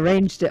like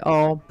arranged it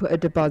all, put a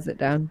deposit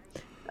down.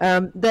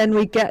 Then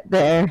we get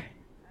there,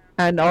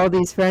 and all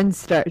these friends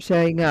start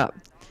showing up.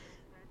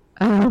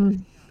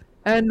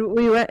 And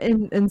we went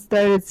in and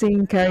started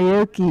singing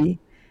karaoke,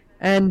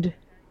 and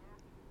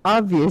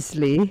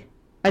obviously,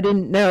 I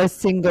didn't know a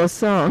single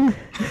song.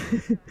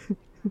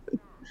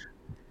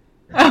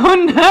 Oh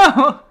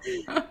no.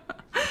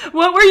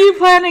 What were you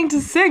planning to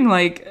sing?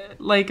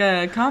 Like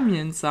a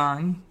commune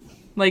song?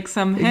 Like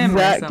some hymn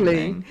or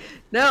something?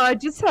 No, I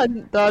just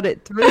hadn't thought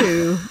it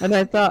through, and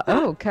I thought,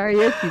 oh,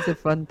 karaoke's a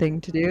fun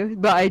thing to do,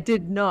 but I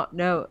did not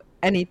know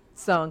any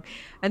song.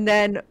 And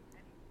then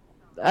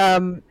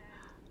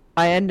I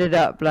ended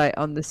up like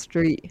on the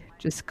street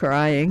just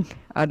crying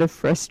out of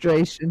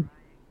frustration.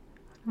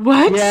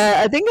 What?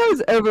 Yeah, I think I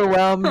was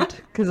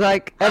overwhelmed because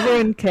like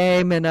everyone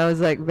came and I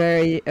was like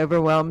very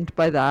overwhelmed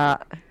by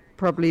that,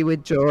 probably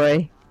with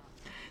joy.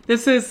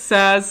 This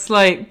is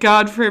like,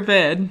 God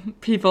forbid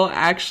people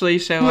actually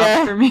show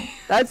up for me.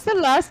 That's the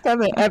last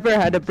time I ever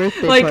had a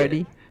birthday Like,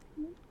 party.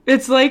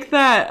 It's like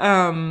that,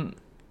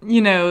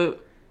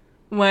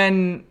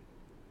 when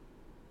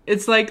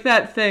it's like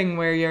that thing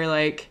where you're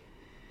like,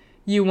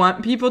 you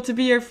want people to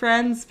be your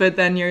friends, but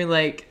then you're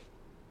like,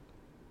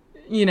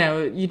 you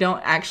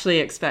don't actually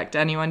expect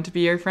anyone to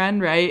be your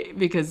friend, right?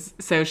 Because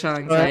social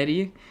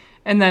anxiety. Right.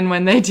 And then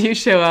when they do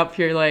show up,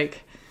 you're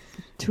like,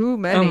 too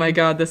many. Oh my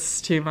God, this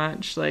is too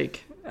much.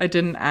 Like, I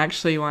didn't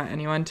actually want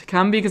anyone to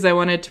come because I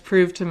wanted to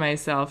prove to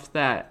myself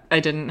that I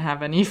didn't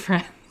have any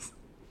friends.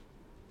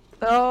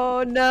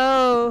 Oh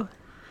no.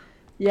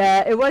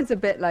 Yeah, it was a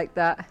bit like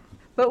that.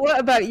 But what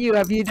about you?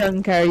 Have you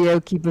done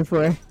karaoke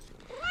before?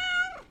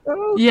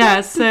 Oh,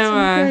 yeah,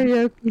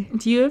 so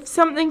do you have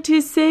something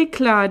to say,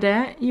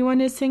 Claudette? You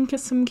want to sing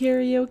some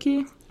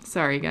karaoke?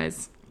 Sorry,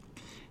 guys.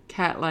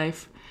 Cat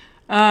life.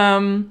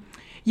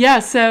 Yeah,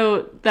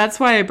 so that's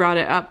why I brought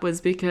it up,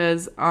 was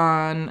because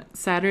on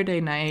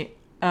Saturday night,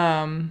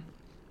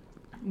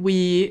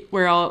 we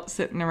were all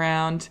sitting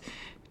around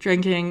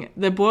drinking.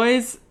 The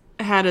boys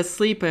had a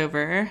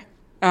sleepover,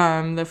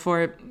 the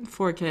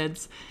four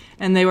kids,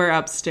 and they were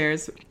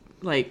upstairs,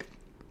 like,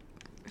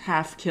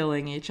 half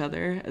killing each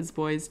other, as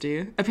boys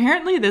do.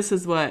 Apparently this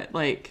is what,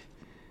 like,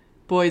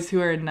 boys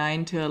who are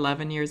 9 to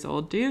 11 years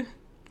old do.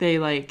 They,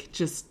 like,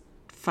 just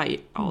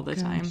fight all the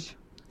time.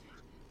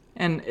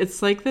 And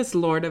it's like this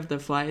Lord of the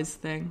Flies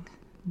thing.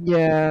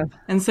 Yeah.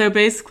 And so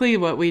basically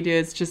what we do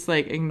is just,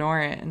 like, ignore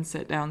it and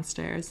sit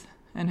downstairs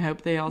and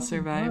hope they all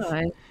survive.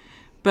 Right.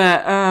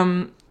 But,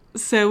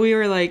 so we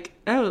were like,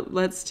 oh,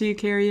 let's do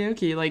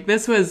karaoke. Like,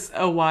 this was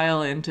a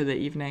while into the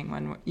evening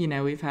when,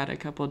 we've had a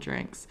couple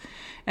drinks.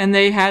 And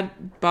they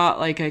had bought,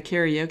 like, a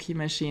karaoke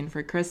machine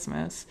for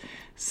Christmas.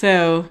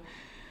 So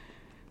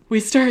we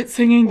start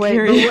singing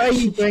karaoke. Wait, what are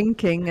you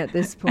drinking at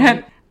this point?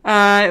 And,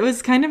 it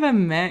was kind of a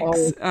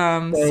mix.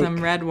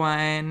 Some red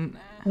wine,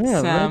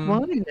 some red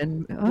wine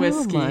and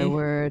whiskey. Oh, my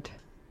word.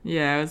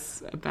 Yeah, it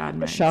was a bad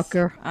mix.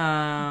 Shocker.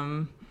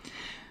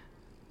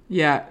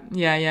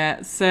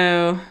 Yeah.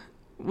 So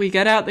we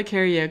got out the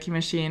karaoke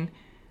machine.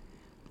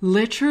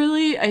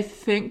 Literally, I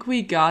think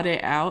we got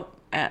it out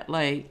at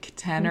like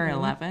 10 or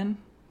 11.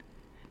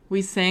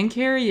 We sang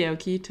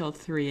karaoke till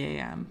 3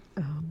 a.m.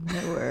 Oh,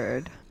 my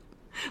word.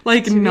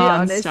 Like, to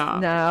nonstop. Be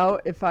honest, now,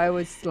 if I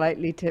was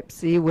slightly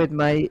tipsy with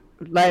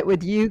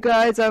with you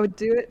guys, I would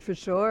do it for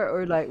sure.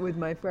 Or like with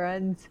my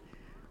friends,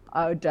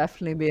 I would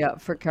definitely be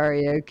up for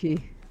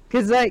karaoke.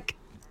 Because like,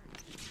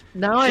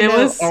 now I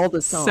know all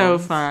the songs. So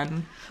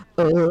fun.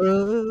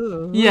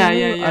 Oh, yeah.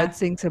 I'd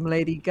sing some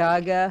Lady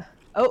Gaga.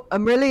 Oh,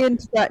 I'm really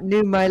into that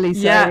new Miley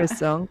Cyrus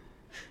song.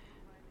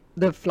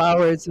 The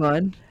Flowers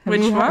one. Have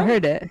Which you one?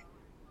 heard it?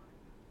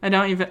 I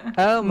don't even.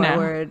 Oh my No.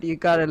 word! You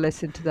gotta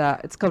listen to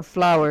that. It's called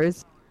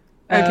Flowers.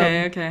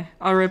 Okay, okay.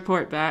 I'll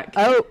report back.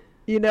 Oh,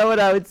 you know what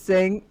I would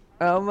sing?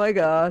 Oh my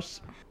gosh!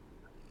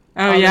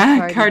 Oh All the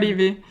yeah, Cardi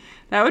B.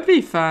 That would be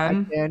I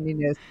fun. only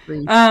know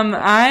three.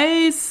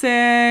 I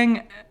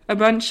sang a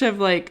bunch of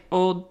like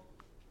old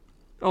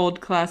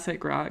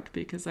classic rock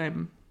because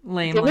I'm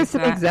lame Give like us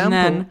an that. example.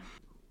 And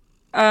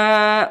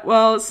then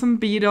well, some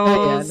Oh yeah,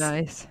 Beatles,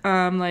 nice.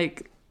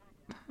 like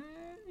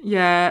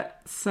yeah,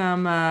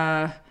 some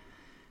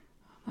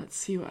let's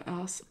see what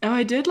else. Oh,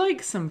 I did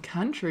like some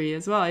country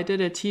as well. I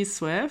did a T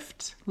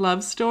Swift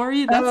Love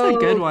Story. That's a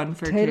good one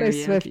for Taylor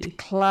karaoke. Swift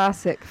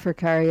classic for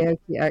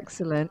karaoke.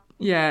 Excellent.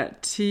 Yeah,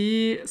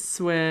 T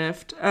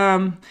Swift.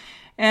 And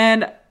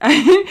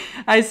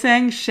I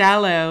sang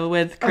Shallow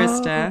with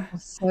Krista, Oh,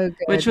 so good.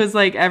 which was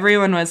like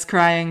everyone was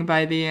crying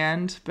by the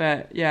end,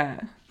 but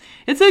yeah.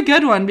 It's a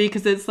good one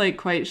because it's like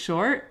quite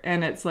short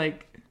and it's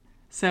like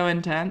so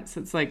intense.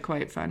 It's like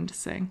quite fun to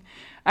sing.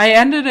 I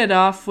ended it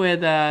off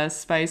with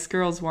Spice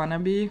Girls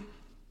Wannabe,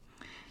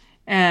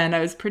 and I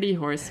was pretty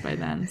hoarse by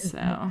then,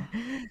 so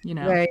you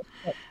know.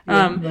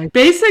 Right.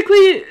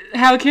 Basically,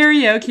 how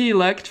karaoke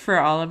looked for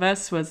all of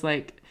us was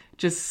like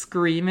just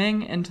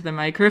screaming into the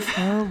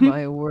microphone. Oh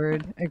my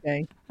word.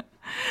 Okay.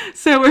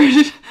 So we're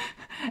just,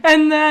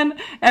 and then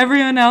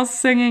everyone else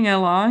singing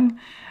along.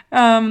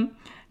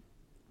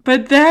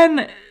 But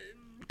then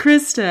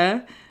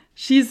Krista,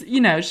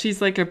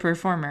 she's like a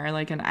performer,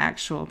 like an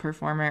actual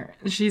performer.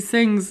 She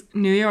sings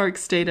New York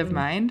State of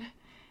Mind.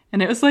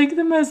 And it was like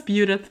the most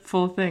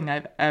beautiful thing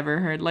I've ever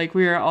heard. Like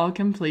we were all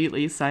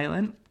completely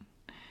silent.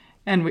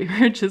 And we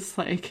were just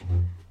like,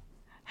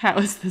 how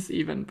is this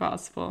even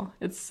possible?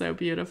 It's so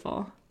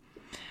beautiful.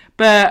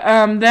 But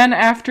then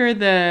after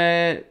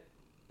the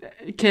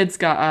kids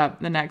got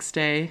up the next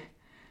day,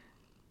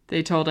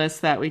 they told us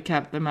that we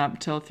kept them up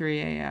till 3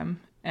 a.m.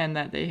 and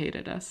that they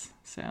hated us.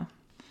 So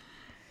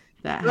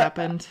that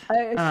happened.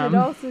 I should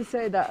also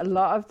say that a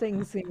lot of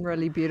things seem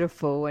really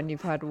beautiful when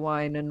you've had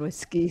wine and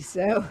whiskey.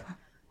 So,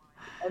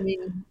 I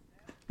mean,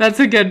 That's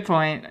a good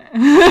point.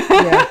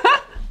 yeah.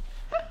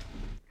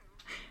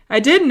 I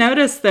did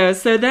notice though,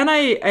 so then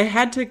I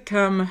had to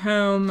come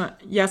home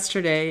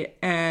yesterday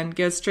and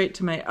go straight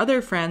to my other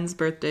friend's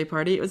birthday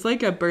party. It was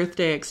like a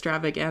birthday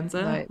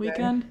extravaganza Nightmare.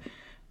 weekend.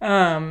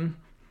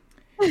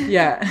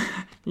 Yeah,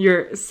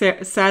 your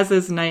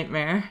Saz's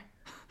nightmare.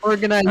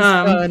 Organized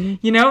fun.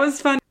 You know, it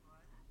was fun.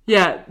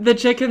 Yeah, the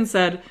chicken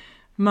said,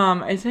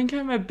 "Mom, I think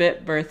I'm a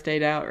bit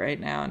birthdayed out right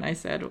now." And I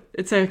said,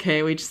 "It's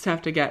okay. We just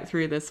have to get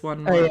through this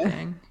one more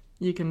thing.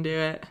 You can do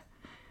it."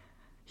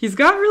 He's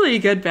got really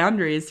good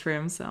boundaries for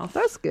himself.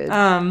 That's good.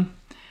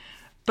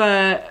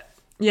 But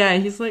yeah,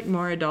 he's like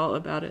more adult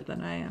about it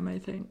than I am, I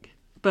think.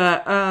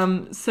 But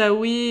so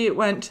we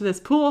went to this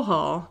pool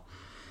hall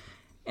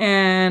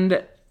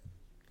and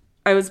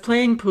I was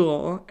playing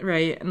pool,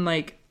 right? And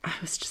like I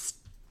was just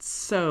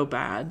so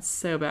bad.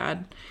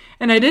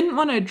 And I didn't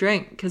want to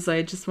drink because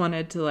I just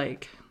wanted to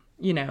like,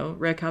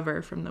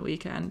 recover from the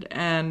weekend.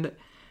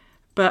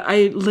 But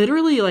I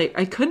literally like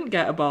I couldn't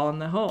get a ball in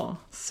the hole.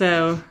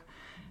 So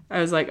I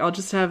was like, I'll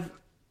just have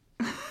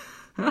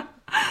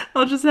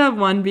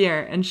one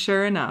beer. And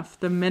sure enough,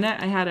 the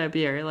minute I had a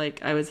beer, like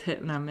I was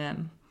hitting them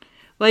in.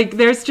 Like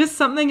there's just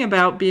something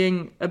about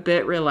being a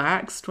bit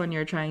relaxed when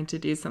you're trying to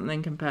do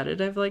something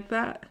competitive like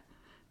that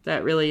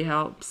really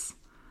helps.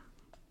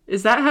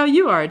 Is that how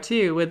you are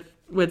too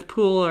with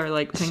pool or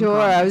like ping Sure, pong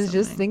or I was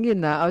just something?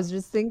 thinking that. I was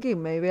just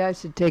thinking maybe I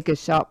should take a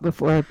shot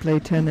before I play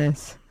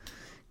tennis.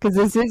 Because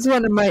this is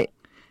one of my...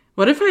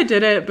 What if I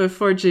did it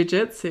before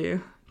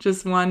jiu-jitsu?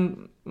 Just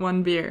one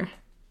beer.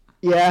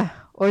 Yeah,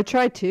 or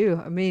try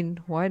two. I mean,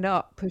 why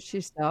not? Push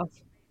yourself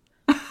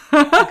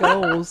to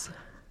goals.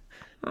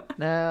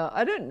 No,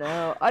 I don't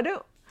know. I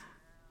don't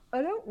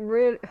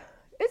really...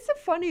 It's a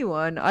funny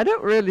one. I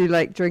don't really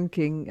like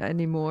drinking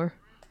anymore.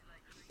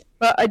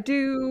 But I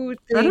do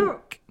I think don't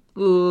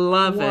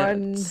love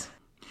one... it.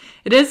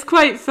 It is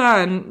quite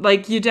fun.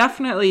 Like, you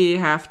definitely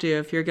have to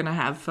if you're going to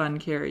have fun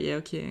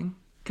karaokeing.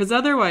 Because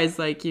otherwise,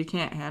 like, you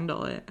can't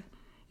handle it.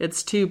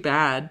 It's too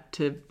bad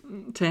to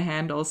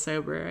handle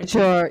sober. I think.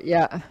 Sure,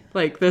 yeah.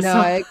 Like, this No,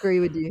 I agree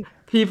with you.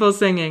 people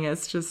singing,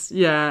 it's just,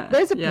 yeah.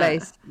 There's a yeah.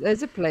 place.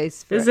 There's a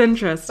place for It's it.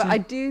 interesting. But I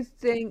do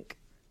think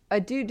I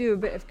do a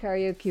bit of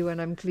karaoke when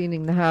I'm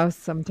cleaning the house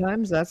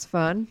sometimes. That's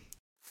fun.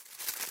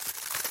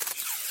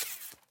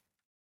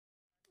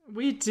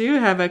 We do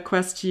have a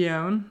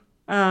question.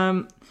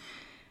 And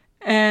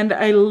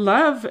I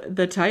love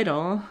the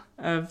title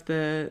of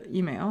the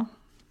email.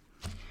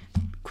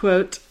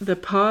 Quote, "The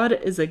pod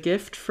is a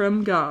gift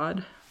from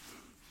God."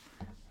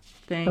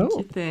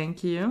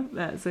 Thank you.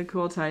 That's a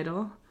cool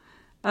title.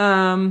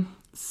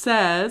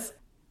 Says,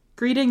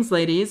 "Greetings,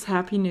 ladies.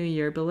 Happy New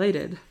Year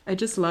belated. I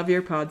just love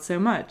your pod so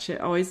much. It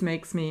always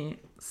makes me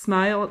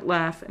smile,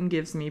 laugh, and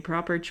gives me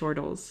proper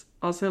chortles.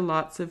 Also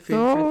lots of food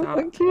for thought."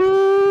 Thank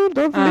you.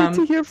 Lovely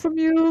to hear from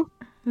you.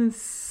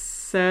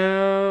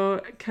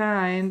 So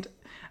kind.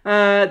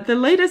 The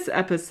latest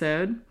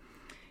episode,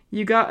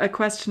 you got a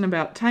question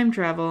about time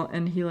travel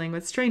and healing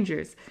with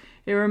strangers.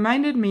 It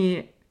reminded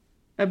me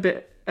a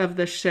bit of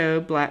the show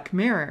Black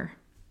Mirror.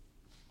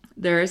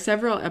 There are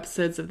several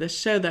episodes of this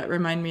show that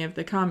remind me of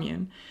the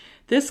commune.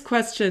 This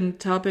question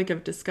topic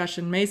of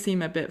discussion may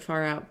seem a bit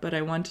far out, but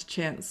I want to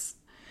chance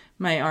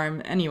my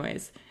arm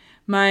anyways.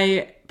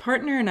 My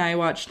partner and I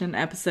watched an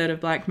episode of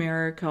Black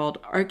Mirror called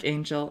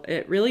Archangel.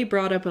 It really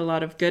brought up a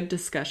lot of good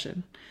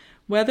discussion.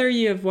 Whether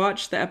you have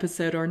watched the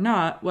episode or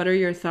not, what are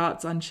your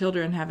thoughts on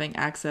children having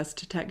access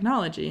to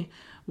technology?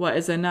 What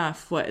is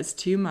enough? What is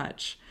too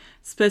much?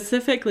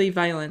 Specifically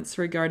violence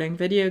regarding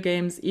video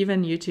games,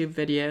 even YouTube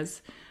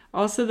videos.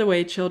 Also the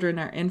way children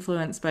are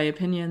influenced by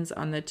opinions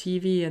on the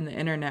TV and the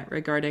internet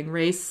regarding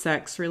race,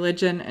 sex,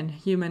 religion, and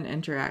human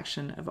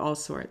interaction of all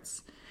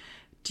sorts.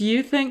 Do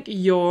you think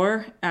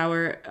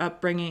our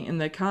upbringing in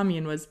the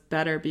commune was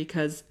better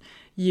because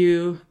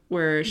you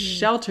were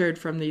sheltered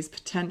from these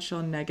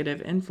potential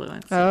negative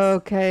influences?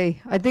 Okay,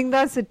 I think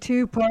that's a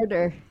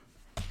two-parter.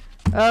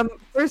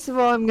 First of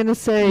all, I'm going to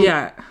say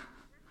Yeah.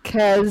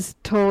 Kez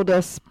told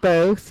us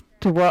both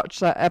to watch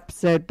that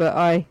episode, but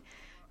I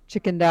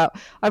chickened out.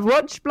 I've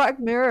watched Black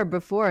Mirror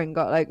before and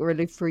got like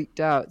really freaked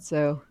out.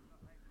 So,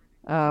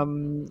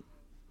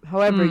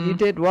 however, you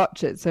did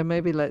watch it, so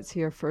maybe let's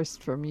hear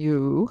first from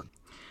you.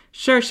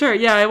 Sure.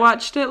 Yeah, I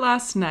watched it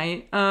last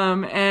night,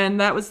 and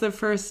that was the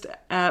first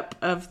ep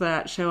of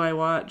that show I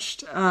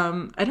watched.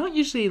 I don't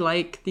usually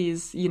like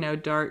these,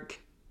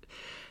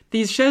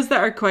 these shows that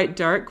are quite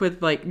dark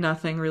with, like,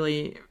 nothing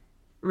really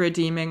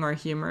redeeming or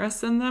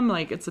humorous in them.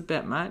 Like, it's a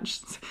bit much.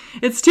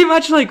 It's too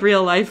much like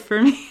real life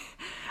for me.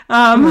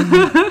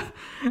 But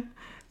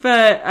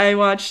I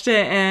watched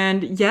it,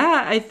 and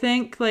yeah, I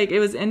think, like, it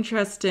was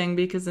interesting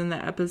because in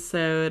the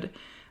episode,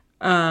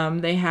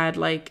 they had,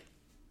 like,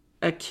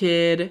 a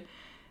kid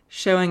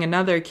showing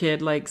another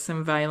kid like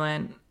some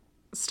violent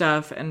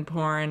stuff and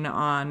porn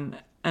on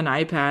an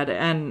iPad,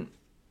 and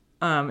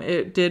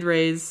it did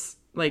raise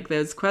like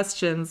those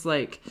questions,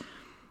 like,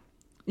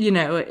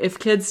 if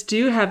kids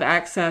do have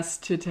access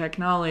to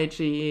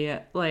technology,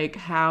 like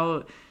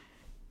how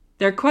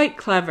they're quite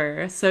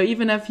clever, so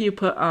even if you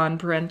put on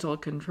parental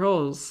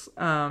controls,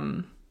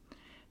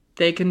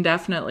 they can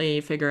definitely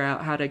figure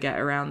out how to get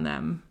around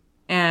them.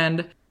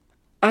 And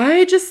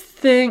I just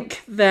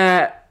think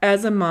that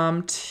as a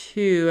mom,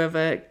 too, of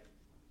a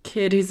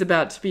kid who's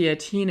about to be a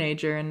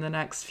teenager in the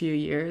next few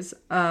years,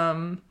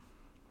 I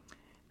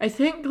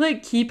think,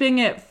 like, keeping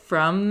it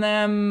from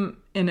them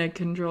in a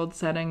controlled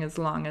setting as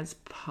long as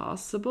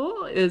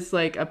possible is,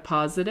 like, a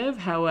positive.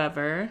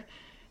 However,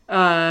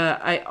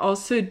 I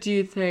also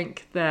do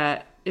think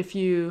that if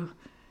you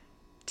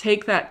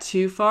take that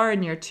too far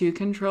and you're too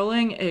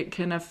controlling, it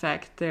can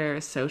affect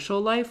their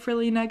social life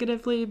really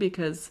negatively,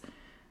 because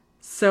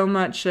so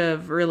much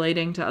of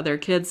relating to other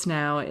kids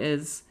now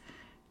is,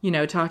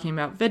 talking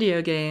about video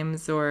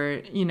games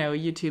or,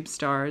 YouTube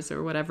stars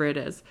or whatever it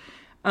is.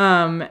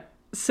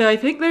 So I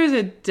think there's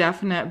a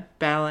definite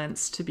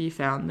balance to be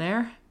found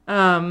there.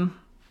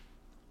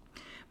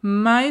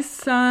 My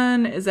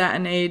son is at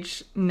an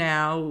age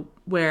now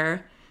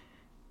where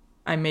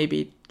I may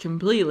be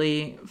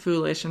completely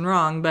foolish and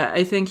wrong, but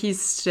I think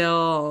he's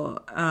still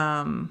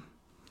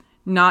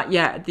not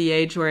yet at the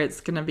age where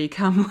it's going to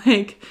become,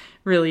 like,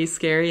 really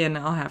scary, and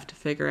I'll have to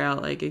figure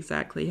out, like,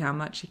 exactly how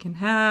much he can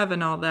have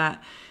and all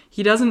that.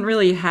 He doesn't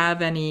really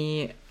have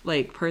any,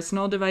 like,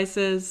 personal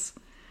devices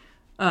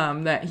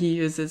that he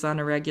uses on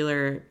a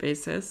regular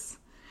basis.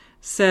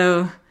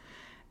 So,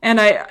 and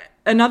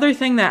another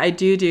thing that I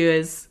do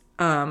is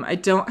I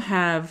don't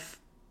have,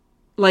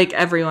 like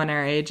everyone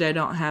our age, I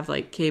don't have,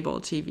 like, cable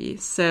TV.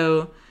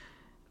 So,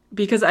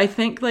 because I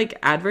think, like,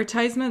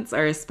 advertisements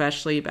are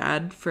especially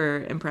bad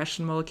for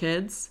impressionable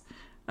kids.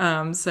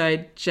 So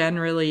I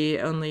generally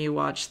only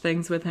watch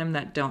things with him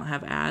that don't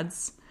have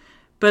ads.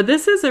 But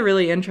this is a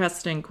really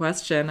interesting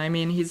question. I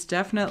mean, he's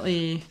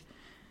definitely,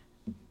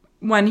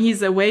 when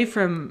he's away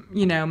from,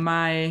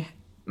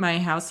 my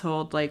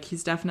household, like,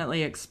 he's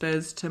definitely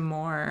exposed to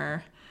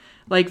more,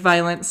 like,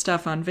 violent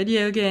stuff on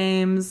video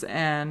games,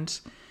 and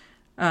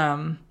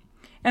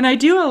I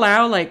do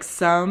allow, like,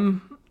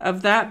 some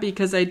of that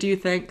because I do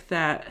think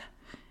that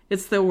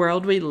it's the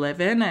world we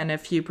live in, and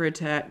if you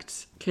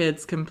protect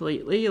kids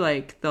completely,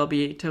 like, they'll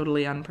be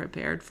totally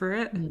unprepared for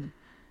it.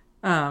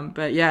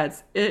 But yeah,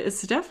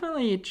 it's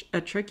definitely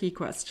a tricky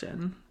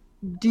question.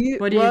 What do you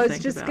think about it? I was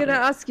just going to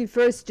ask you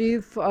first, do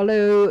you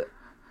follow,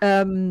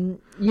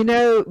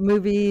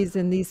 movies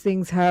and these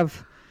things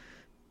have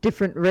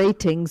different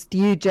ratings. Do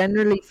you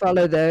generally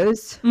follow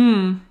those?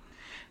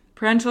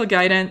 Parental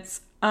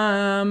guidance.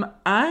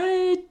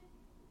 I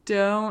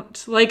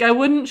don't, like, I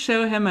wouldn't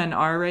show him an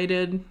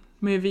R-rated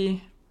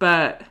movie,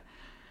 but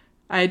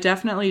I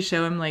definitely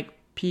show him, like,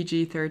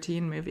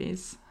 PG-13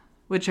 movies,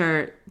 which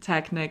are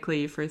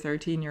technically for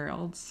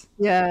 13-year-olds.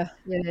 Yeah.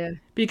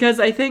 Because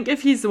I think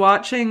if he's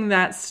watching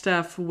that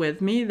stuff with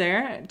me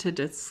there to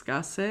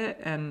discuss it,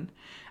 and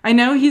I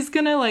know he's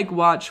gonna, like,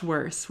 watch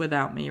worse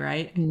without me,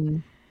 right?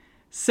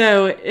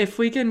 So if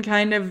we can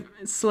kind of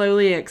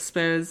slowly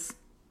expose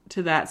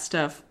to that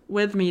stuff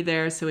with me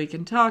there so we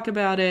can talk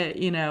about it,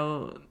 you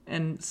know,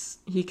 and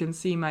he can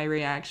see my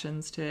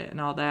reactions to it and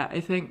all that.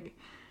 I think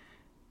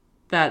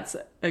that's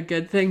a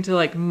good thing to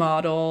like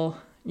model,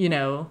 you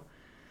know,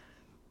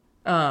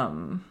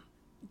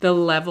 the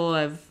level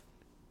of,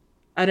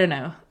 I don't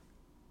know,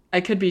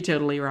 I could be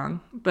totally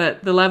wrong,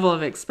 but the level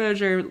of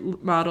exposure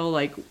model,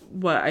 like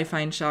what I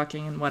find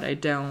shocking and what I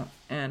don't.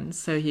 And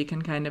so he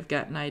can kind of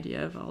get an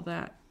idea of all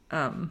that.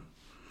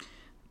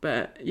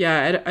 But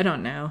yeah, I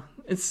don't know.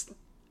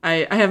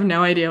 I have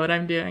no idea what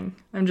I'm doing.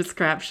 I'm just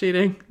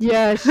crapshooting.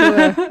 Yeah,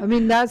 sure. I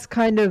mean, that's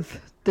kind of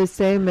the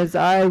same as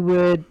I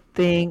would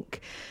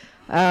think.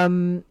 I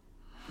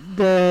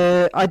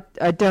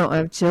don't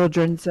have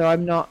children, so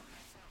I'm not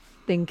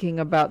thinking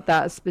about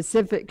that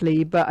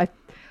specifically, but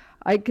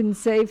I can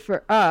say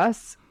for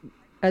us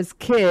as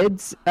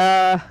kids,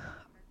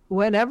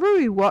 whenever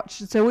we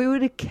watched, so we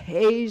would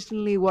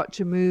occasionally watch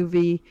a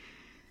movie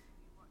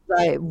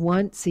like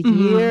once a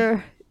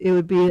year. It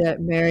would be like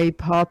Mary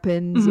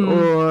Poppins,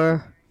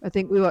 or I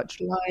think we watched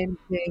Lion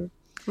King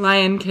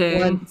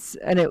once,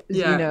 and it was,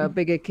 you know, a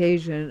big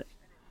occasion.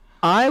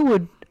 I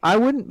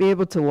wouldn't be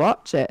able to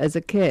watch it as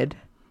a kid,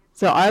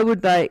 so I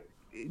would like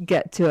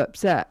get too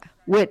upset,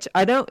 which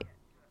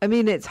I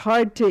mean, it's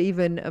hard to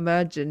even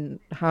imagine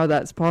how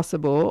that's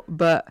possible,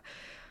 but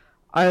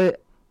I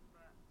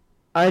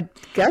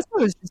guess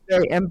I was just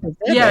very empathetic.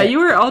 Yeah, you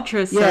were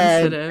ultra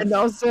sensitive. Yeah, and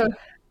also,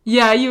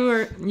 yeah, you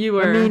were.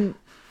 I mean,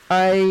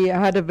 I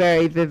had a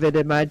very vivid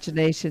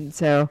imagination,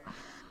 so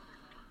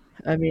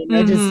I mean,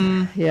 I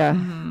just, yeah.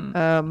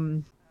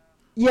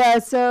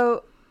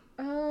 So,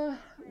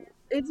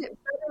 is it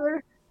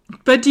better?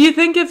 But do you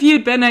think if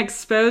you'd been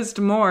exposed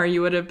more,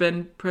 you would have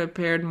been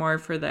prepared more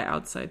for the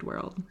outside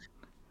world?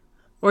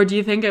 Or do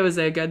you think it was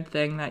a good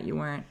thing that you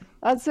weren't?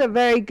 That's a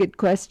very good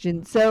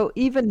question. So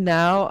even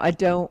now, I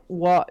don't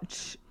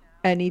watch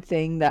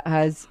anything that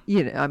has,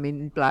 you know, I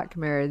mean, Black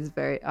Mirror is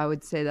I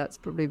would say that's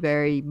probably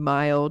very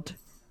mild,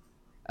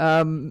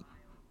 isn't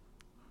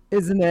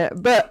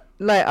it? But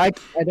like,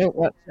 I don't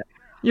watch it.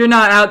 You're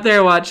not out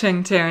there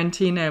watching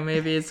Tarantino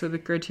movies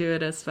with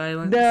gratuitous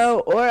violence.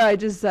 No, or I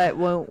just like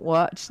won't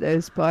watch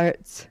those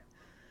parts.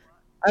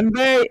 I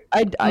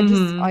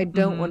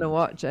don't want to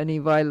watch any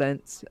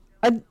violence.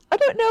 I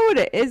don't know what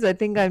it is. I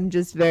think I'm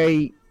just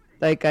very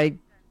like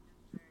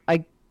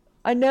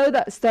I know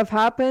that stuff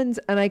happens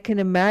and I can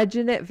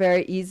imagine it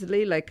very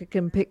easily. Like I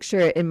can picture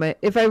it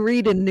if I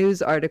read a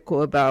news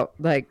article about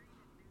like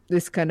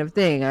this kind of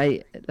thing,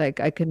 I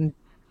can,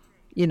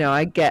 you know,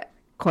 I get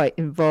quite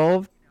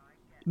involved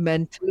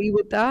mentally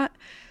with that.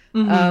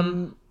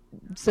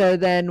 So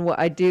then what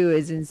I do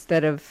is,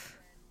 instead of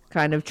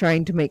kind of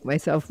trying to make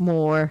myself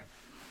more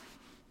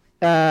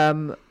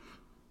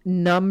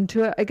numb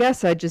to it, I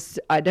guess I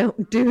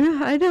don't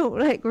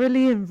like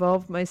really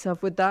involve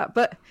myself with that,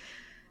 but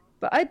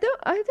I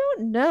don't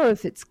know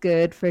if it's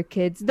good for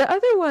kids. The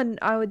other one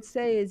I would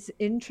say is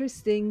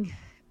interesting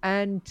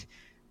and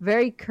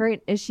very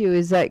current issue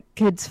is like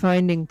kids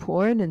finding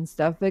porn and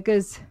stuff,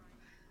 because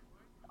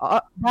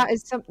that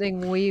is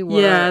something we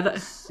were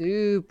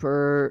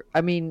super,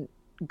 I mean,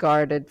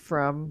 guarded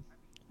from,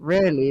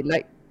 really.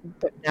 Like,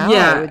 but now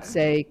I would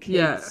say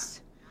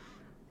kids,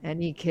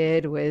 any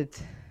kid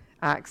with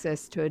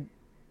access to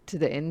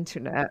the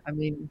internet, I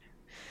mean,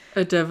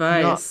 a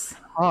device.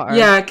 Hard,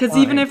 yeah, because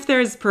even if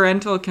there's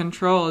parental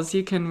controls,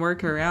 you can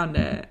work around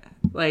it.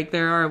 Like,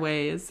 there are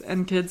ways,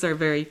 and kids are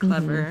very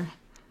clever.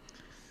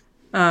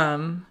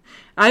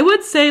 I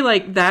would say,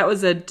 like, that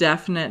was a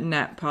definite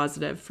net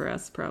positive for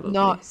us, probably.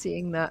 Not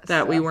seeing that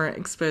stuff. We weren't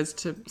exposed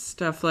to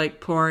stuff like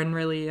porn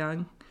really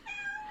young.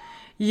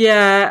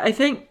 Yeah,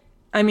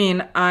 I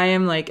mean, I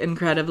am, like,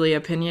 incredibly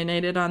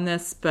opinionated on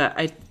this, but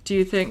I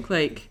do think,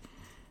 like,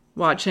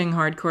 watching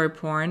hardcore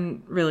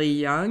porn really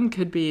young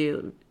could be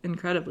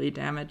incredibly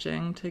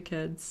damaging to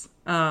kids.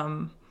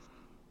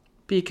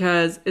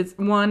 Because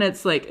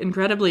it's like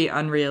incredibly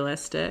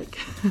unrealistic.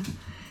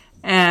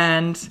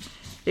 And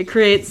it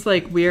creates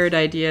like weird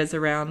ideas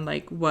around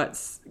like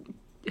what's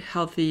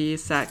healthy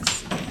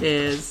sex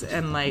is,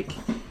 and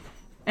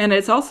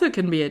it's also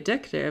can be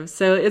addictive.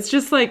 So it's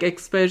just like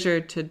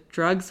exposure to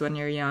drugs when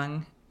you're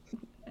young,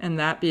 and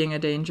that being a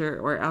danger,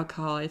 or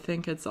alcohol. I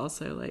think it's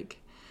also like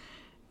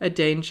a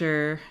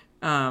danger.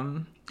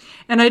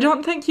 And I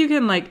don't think you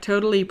can like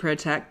totally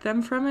protect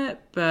them from it,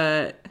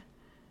 but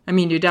I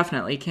mean, you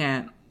definitely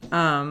can't.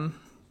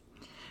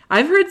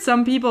 I've heard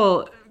some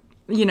people,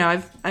 you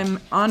know, I'm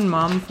on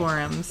mom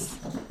forums,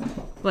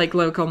 like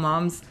local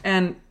moms,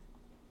 and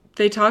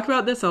they talk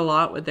about this a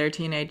lot with their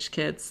teenage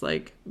kids.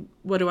 Like,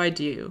 what do I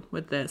do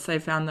with this? I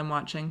found them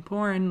watching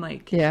porn.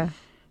 Like,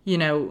 you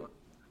know,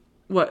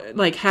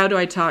 how do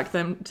I talk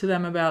to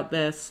them about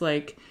this?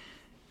 Like,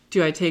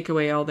 do I take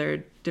away all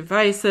their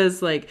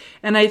devices? Like,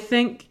 and I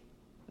think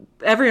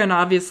everyone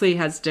obviously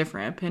has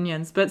different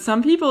opinions, but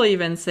some people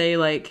even say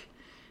like,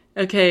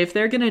 okay, if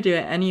they're going to do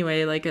it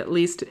anyway, like at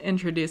least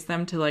introduce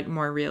them to like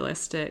more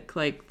realistic,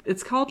 like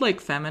it's called like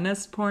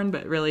feminist porn,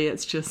 but really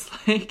it's just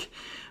like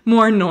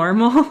more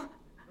normal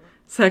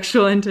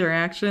sexual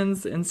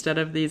interactions instead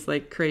of these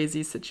like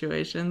crazy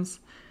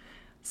situations.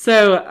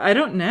 So I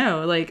don't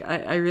know. Like,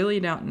 I really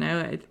don't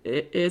know.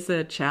 It is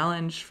a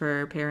challenge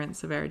for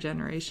parents of our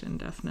generation,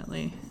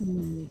 definitely.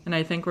 And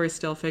I think we're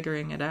still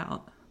figuring it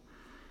out.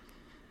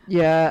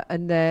 Yeah,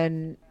 and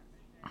then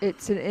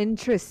it's an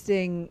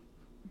interesting.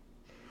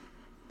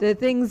 The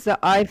things that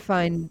I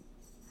find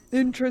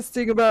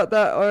interesting about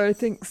that are I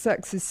think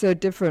sex is so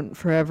different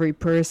for every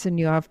person.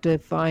 You have to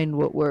find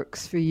what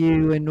works for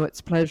you and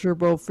what's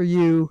pleasurable for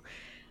you.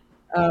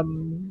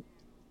 Um,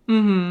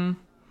 Mm-hmm.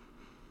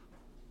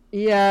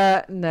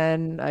 yeah, and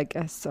then I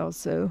guess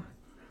also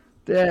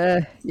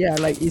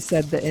like you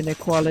said, the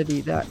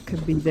inequality that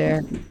could be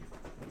there.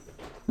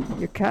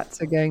 Your cats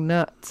are going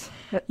nuts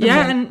at the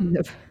Yeah, mention and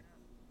of.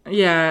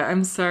 yeah,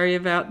 I'm sorry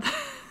about that.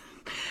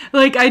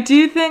 Like, I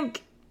do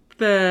think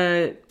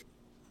the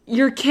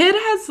your kid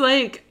has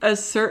like a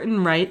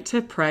certain right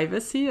to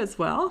privacy as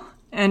well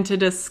and to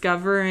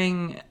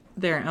discovering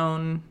their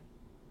own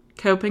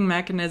coping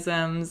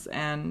mechanisms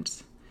and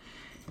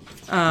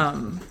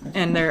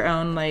their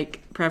own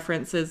like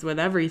preferences with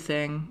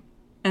everything.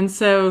 And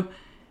so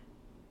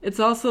it's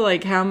also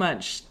like how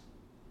much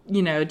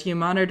do you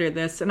monitor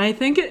this? And I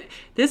think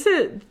this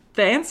is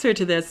the answer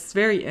to this is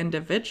very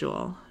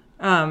individual.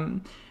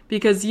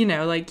 Because,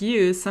 like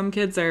some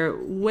kids are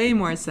way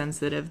more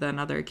sensitive than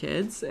other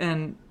kids,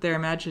 and their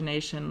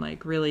imagination,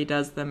 like, really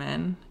does them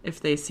in if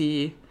they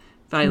see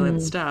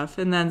violent stuff.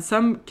 And then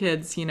some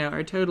kids,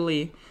 are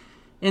totally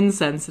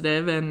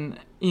insensitive and,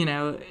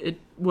 it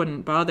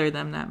wouldn't bother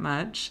them that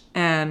much.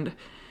 And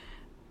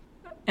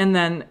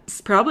then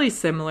it's probably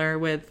similar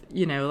with,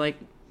 like,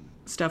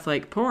 stuff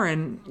like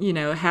porn,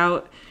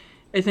 how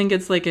I think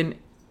it's like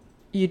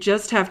you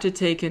just have to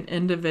take an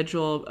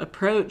individual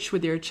approach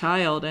with your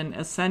child and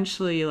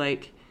essentially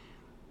like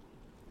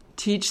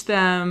teach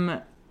them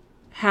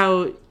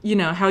how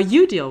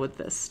you deal with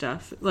this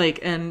stuff, like,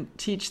 and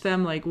teach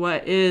them like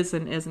what is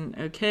and isn't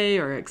okay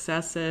or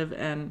excessive,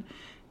 and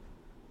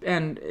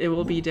it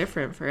will be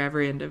different for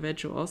every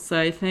individual. So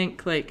I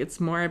think like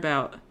it's more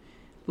about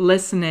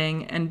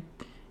listening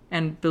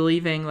and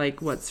believing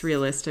like what's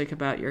realistic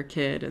about your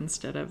kid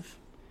instead of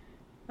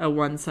a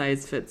one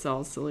size fits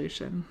all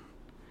solution.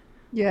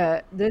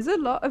 Yeah,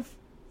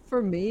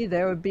 for me,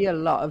 there would be a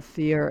lot of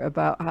fear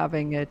about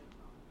having a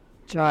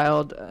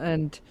child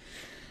and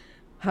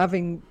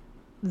having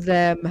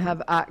them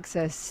have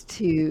access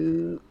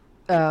to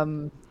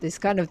this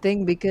kind of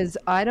thing because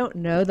I don't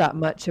know that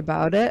much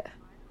about it.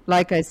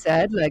 Like I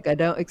said, like I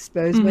don't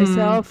expose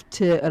myself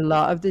to a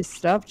lot of this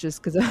stuff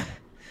just because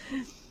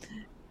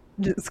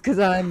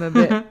I'm a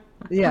bit,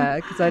 yeah,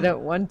 because I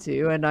don't want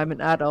to, and I'm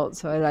an adult,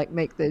 so I like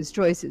make those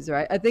choices,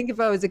 right? I think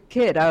if I was a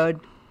kid, I would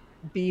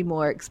be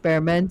more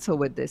experimental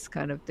with this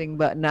kind of thing,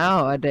 but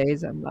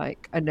nowadays I'm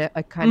like,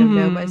 I kind of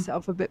know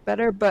myself a bit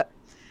better. But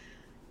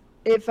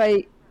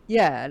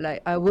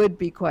like I would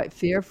be quite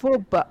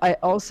fearful, but I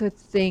also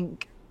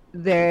think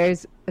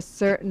there's a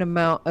certain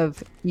amount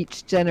of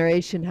each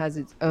generation has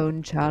its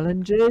own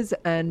challenges,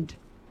 and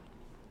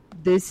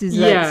this is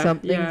like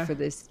something for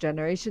this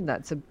generation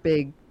that's a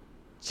big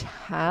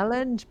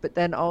challenge, but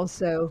then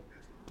also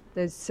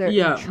there's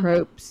certain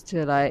tropes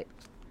to like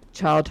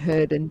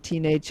childhood and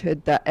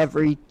teenagehood that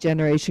every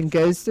generation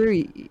goes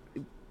through,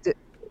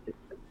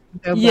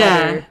 no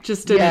matter,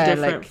 just in a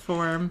different like,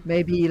 form.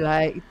 Maybe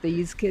like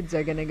these kids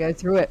are going to go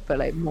through it, but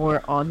like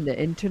more on the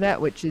internet,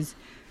 which is,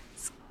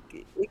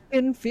 it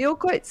can feel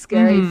quite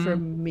scary for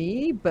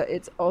me, but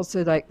it's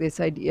also like this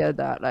idea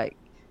that like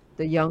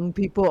the young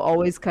people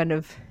always kind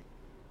of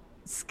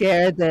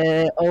scare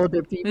the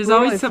older people. There's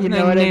always something new.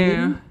 I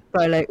mean,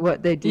 by like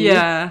what they do.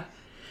 Yeah.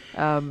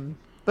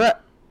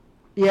 But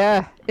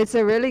yeah, it's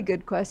a really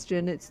good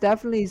question. It's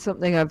definitely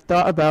something I've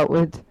thought about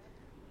with,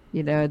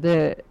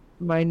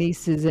 my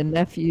nieces and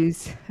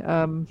nephews.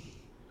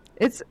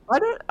 It's I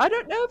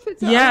don't know if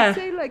it's I would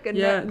say like a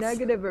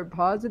negative or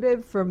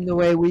positive from the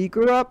way we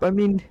grew up. I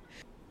mean,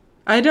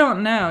 I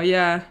don't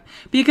know,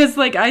 because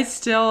like I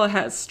still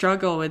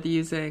struggle with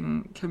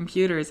using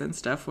computers and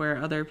stuff where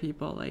other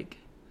people like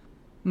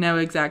know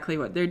exactly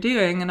what they're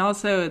doing, and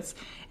also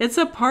it's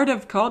a part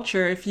of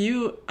culture. If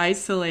you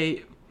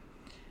isolate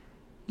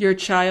your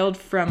child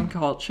from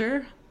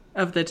culture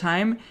of the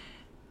time,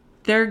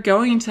 they're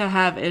going to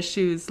have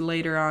issues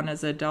later on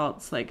as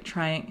adults, like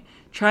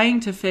trying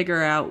to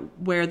figure out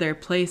where their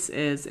place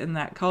is in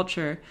that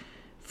culture,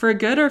 for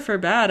good or for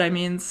bad. I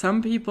mean,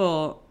 some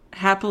people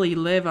happily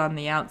live on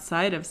the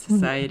outside of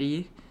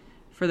society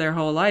for their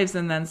whole lives,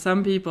 and then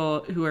some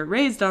people who are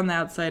raised on the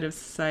outside of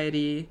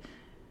society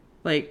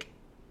like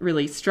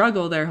really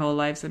struggle their whole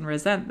lives and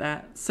resent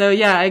that. So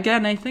yeah,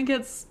 again, I think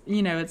it's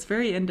it's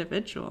very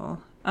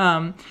individual.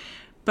 But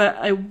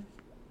I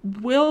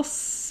will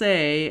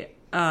say,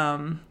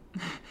 not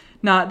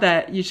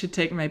that you should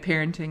take my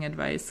parenting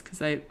advice,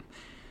 because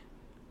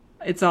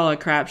it's all a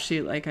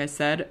crapshoot, like I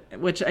said,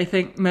 which I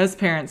think most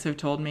parents have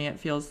told me it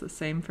feels the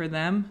same for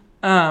them.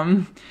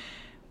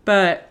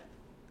 But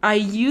I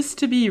used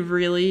to be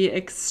really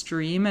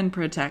extreme and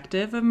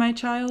protective of my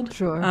child.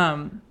 Sure.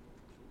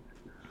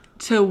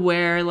 to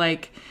where,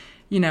 like,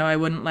 you know, I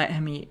wouldn't let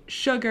him eat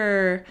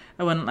sugar.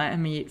 I wouldn't let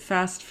him eat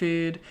fast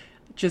food.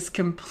 Just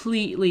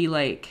completely,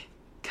 like,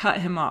 cut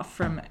him off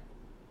from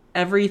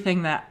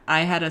everything that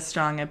I had a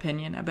strong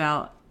opinion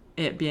about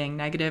it being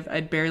negative.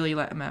 I'd barely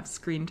let him have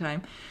screen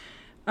time.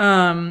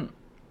 And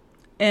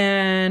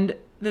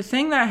the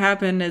thing that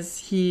happened is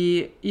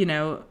he, you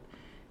know,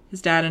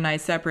 his dad and I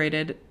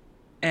separated,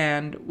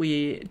 and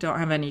we don't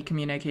have any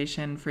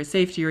communication for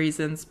safety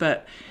reasons,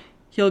 but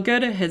he'll go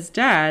to his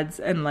dad's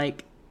and,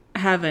 like,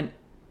 have a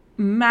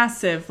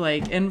massive,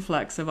 like,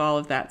 influx of all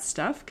of that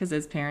stuff because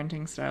his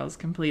parenting style is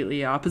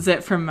completely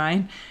opposite from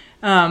mine.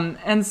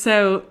 And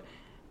so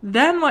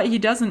then what he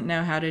doesn't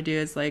know how to do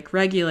is, like,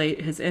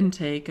 regulate his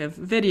intake of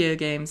video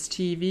games,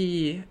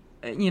 TV,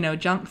 you know,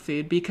 junk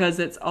food, because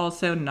it's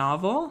also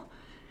novel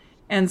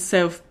and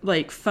so,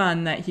 like,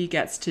 fun that he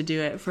gets to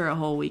do it for a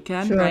whole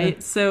weekend, Sure.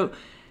 right? So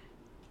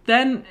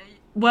then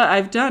what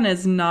I've done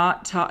is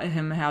not taught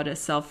him how to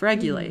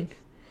self-regulate.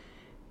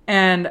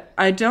 And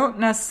I don't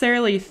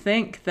necessarily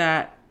think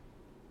that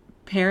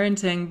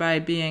parenting by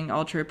being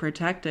ultra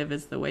protective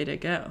is the way to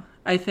go.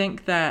 I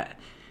think that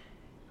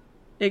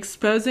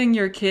exposing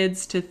your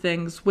kids to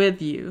things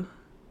with you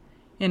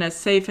in a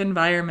safe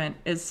environment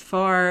is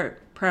far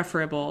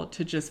preferable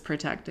to just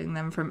protecting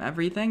them from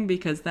everything,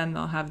 because then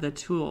they'll have the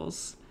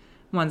tools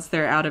once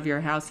they're out of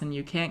your house and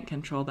you can't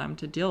control them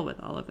to deal with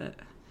all of it.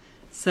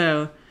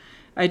 So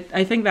I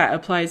think that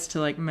applies to,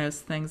 like,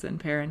 most things in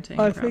parenting.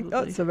 I think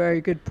that's a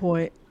very good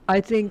point.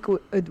 I think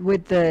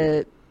with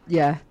the,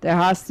 there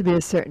has to be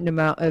a certain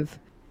amount of,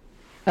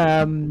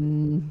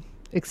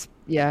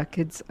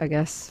 kids, I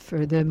guess,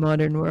 for the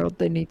modern world,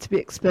 they need to be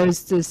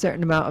exposed to a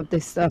certain amount of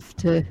this stuff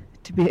to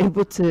be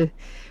able to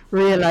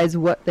realize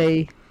what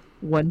they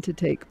want to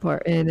take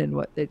part in and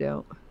what they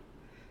don't.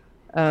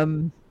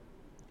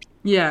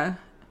 Yeah.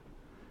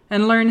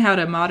 And learn how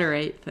to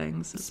moderate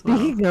things as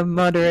Speaking of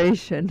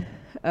moderation,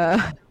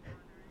 I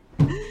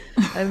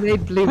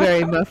made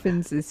blueberry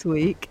muffins this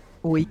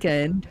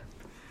weekend.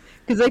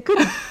 Because I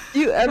couldn't. Do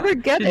you ever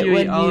get Did it you eat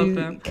when all of you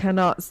them?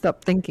 cannot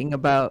stop thinking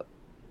about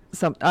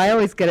something? I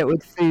always get it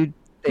with food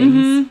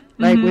things,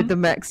 with the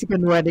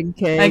Mexican wedding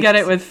cake. I get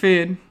it with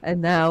food.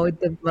 And now with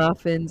the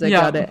muffins, I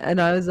got it.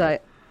 And I was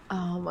like,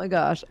 oh my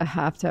gosh, I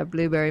have to have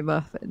blueberry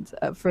muffins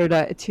for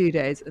like 2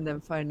 days. And then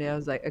finally I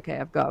was like, okay,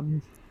 I've got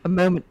a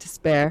moment to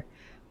spare.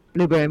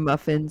 Blueberry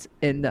muffins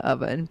in the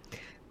oven.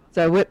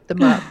 So I whipped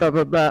them up, blah,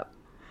 blah, blah,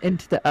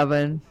 into the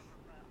oven.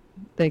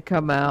 They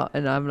come out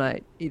and I'm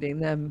like eating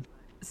them.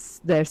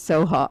 They're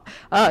so hot.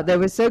 Oh, they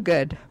were so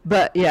good.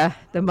 But yeah,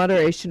 the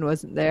moderation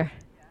wasn't there.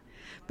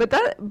 But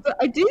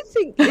I do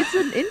think it's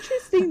an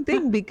interesting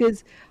thing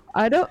because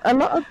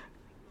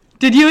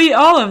Did you eat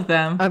all of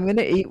them? I'm going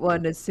to eat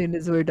one as soon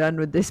as we're done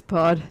with this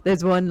pod.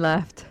 There's one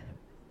left.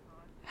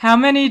 How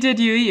many did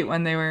you eat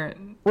when they were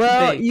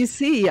Well, baked you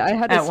see, I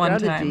had a at one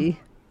strategy.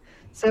 time?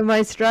 So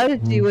my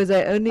strategy was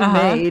I only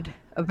made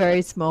a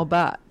very small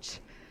batch.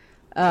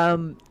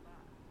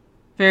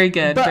 Very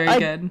good, but very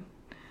good.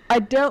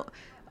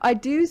 I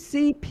do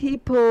see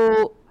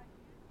people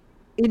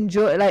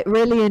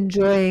really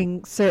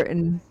enjoying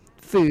certain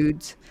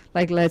foods,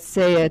 like let's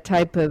say a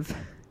type of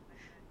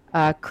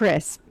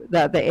crisp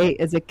that they ate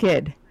as a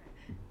kid.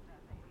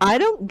 I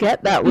don't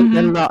get that with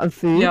a lot of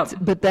foods,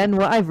 but then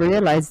what I've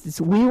realized is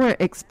we weren't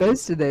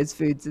exposed to those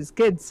foods as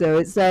kids, so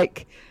it's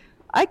like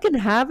I can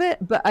have it,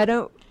 but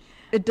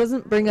it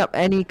doesn't bring up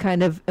any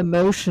kind of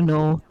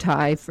emotional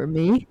tie for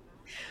me.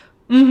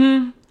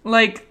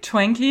 Like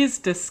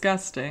Twinkies,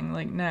 disgusting.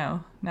 Like,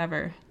 no,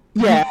 never.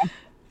 Yeah.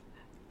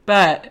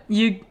 But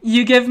you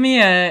give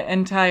me a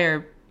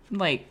entire,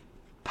 like,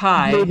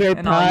 pie, Blueberry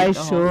and I'll pie, eat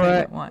the whole thing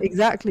at once.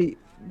 Exactly.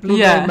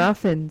 Blueberry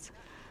muffins.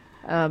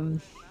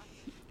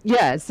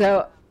 Yeah,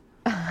 so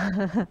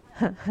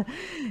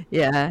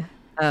yeah.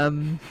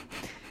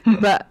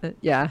 But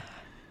yeah,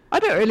 I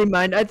don't really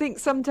mind. I think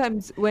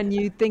sometimes when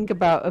you think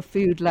about a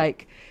food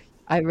like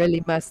I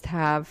really must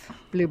have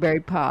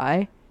blueberry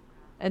pie,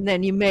 and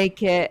then you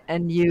make it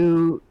and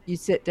you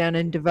sit down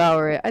and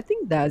devour it, I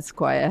think that's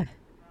quite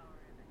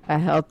a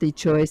healthy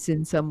choice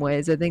in some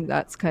ways. I think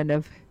that's kind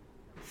of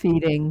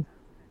feeding.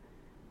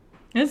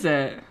 Is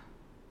it?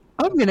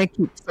 I'm gonna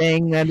keep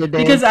saying that today.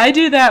 Because I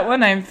do that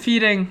when I'm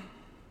feeding.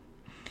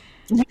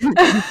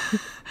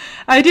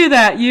 I do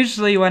that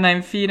usually when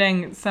I'm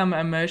feeding some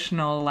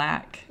emotional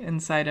lack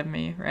inside of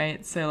me,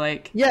 right? So,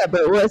 like, yeah,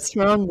 but what's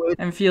wrong with?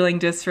 I'm feeling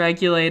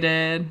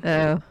dysregulated.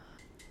 Oh.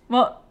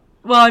 Well,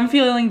 I'm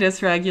feeling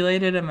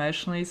dysregulated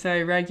emotionally, so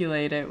I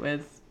regulate it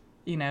with,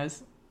 you know,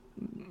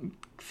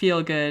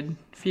 feel good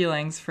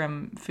feelings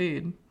from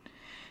food.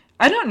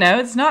 I don't know.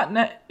 It's not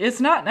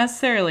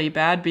necessarily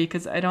bad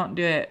because I don't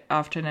do it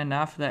often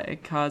enough that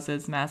it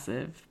causes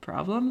massive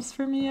problems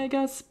for me, I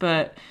guess.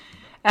 But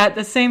at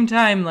the same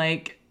time,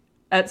 like,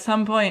 at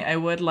some point I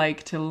would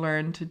like to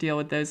learn to deal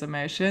with those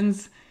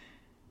emotions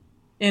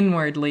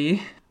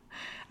inwardly.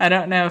 I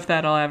don't know if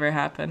that'll ever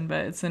happen,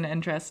 but it's an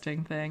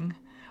interesting thing.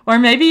 Or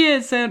maybe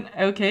it's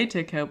okay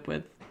to cope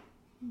with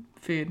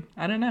food.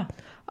 I don't know.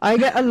 I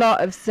get a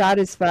lot of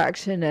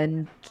satisfaction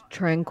and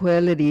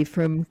tranquility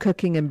from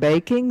cooking and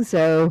baking,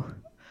 so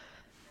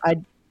I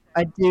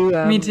I do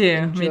Me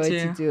too. Me enjoy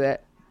to too. do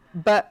it.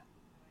 But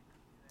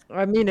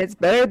I mean, it's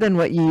better than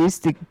what you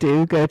used to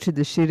do, go to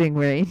the shooting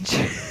range.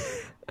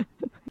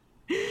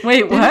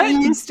 Wait, Didn't you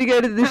what? used to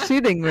go to the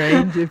shooting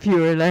range if you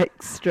were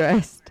like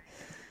stressed?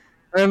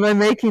 Or am I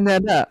making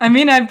that up? I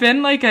mean, I've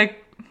been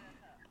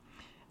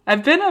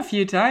a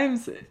few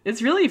times.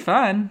 It's really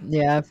fun.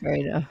 Yeah, fair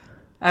enough.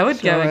 I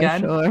would go Sure,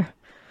 again. sure.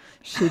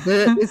 She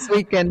did it this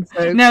weekend,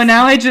 folks. No,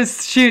 now I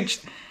just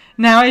shoot.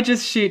 Now I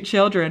just shoot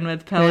children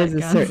with pellet There's a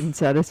guns. certain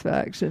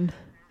satisfaction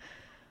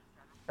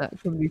that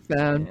can be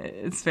found.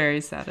 It's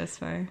very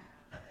satisfying.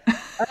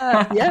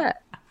 Yeah.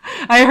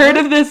 I heard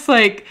of this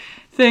like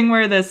thing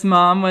where this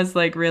mom was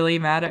like really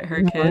mad at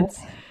her kids.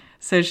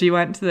 So she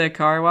went to the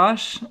car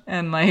wash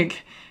and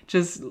like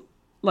just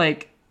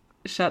like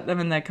shut them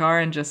in the car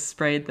and just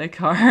sprayed the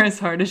car as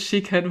hard as she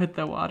could with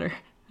the water.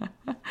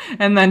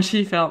 And then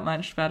she felt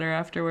much better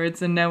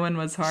afterwards and no one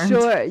was harmed.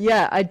 Sure,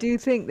 yeah, I do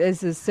think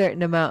there's a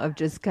certain amount of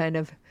just kind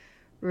of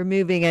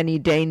removing any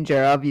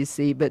danger,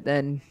 obviously, but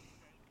then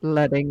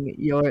letting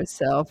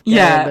yourself go a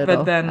Yeah, little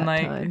but then at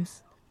like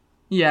times.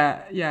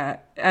 yeah.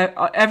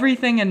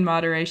 Everything in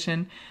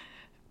moderation.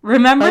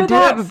 Remember I do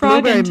that have a Frog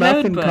blueberry and Toad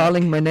muffin book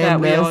calling my that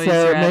name we though, always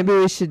so read? maybe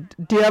we should.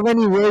 Do you have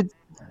any words?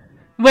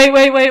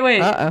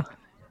 Wait. Uh oh.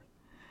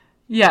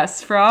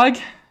 Yes, Frog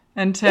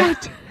and Toad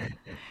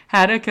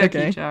had a cookie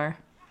Okay. jar.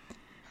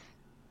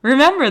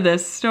 Remember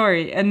this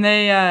story, and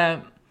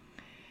it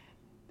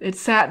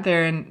sat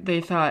there, and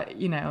they thought,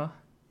 I'm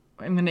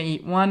gonna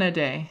eat one a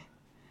day.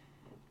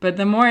 But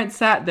the more it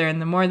sat there,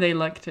 and the more they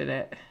looked at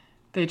it,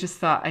 they just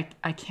thought,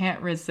 I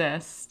can't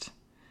resist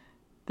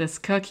this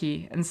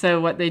cookie. And so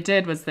what they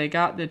did was they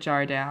got the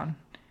jar down,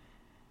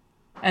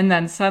 and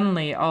then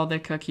suddenly all the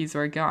cookies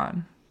were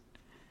gone.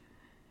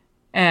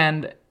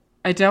 And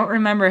I don't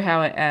remember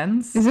how it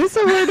ends. Is this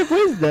a word of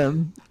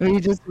wisdom? Or are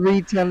you just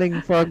retelling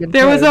Frog and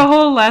There was a Toad?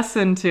 whole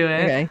lesson to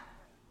it. Okay.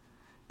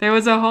 There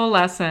was a whole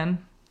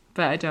lesson,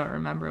 but I don't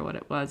remember what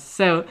it was.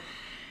 So,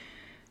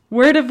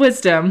 word of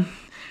wisdom,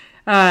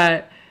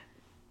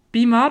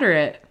 be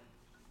moderate.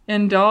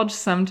 Indulge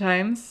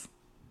sometimes,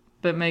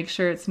 but make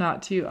sure it's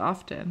not too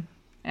often.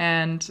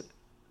 And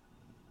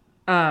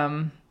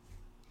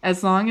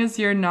as long as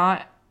you're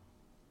not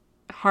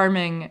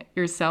harming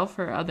yourself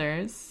or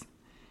others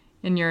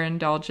in your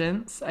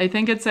indulgence, I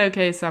think it's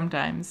okay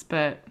sometimes,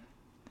 but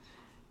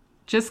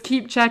just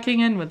keep checking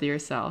in with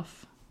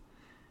yourself.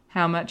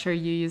 How much are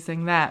you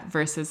using that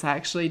versus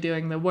actually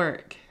doing the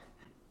work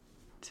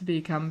to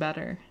become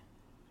better?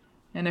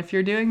 And if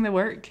you're doing the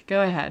work,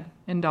 go ahead,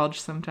 indulge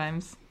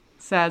sometimes.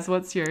 Saz,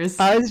 what's yours?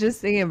 I was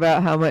just thinking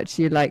about how much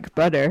you like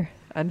butter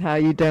and how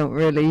you don't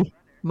really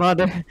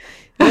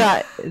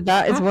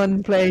that is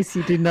one place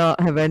you do not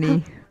have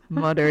any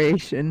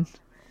moderation.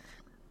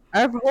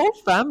 Our whole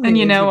family And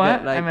you is know a bit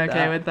what? like I'm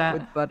okay with that.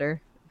 with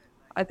butter.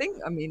 I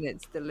mean,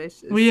 it's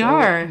delicious. We so what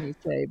are. can you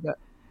say? But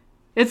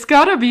It's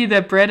gotta be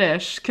the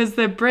British, because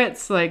the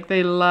Brits, like,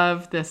 they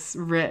love this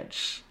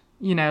rich,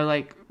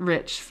 like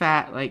rich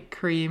fat, like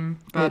cream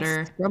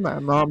butter. it's from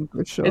our mom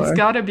for sure. It's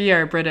gotta be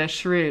our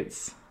British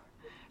roots.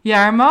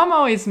 Yeah, our mom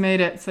always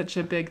made it such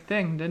a big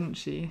thing, didn't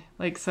she?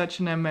 Like, such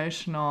an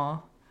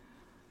emotional,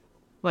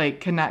 like,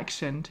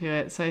 connection to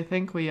it. So I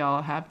think we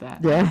all have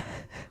that. Yeah.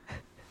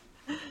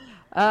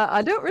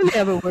 I don't really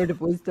have a word of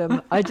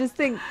wisdom. I just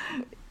think,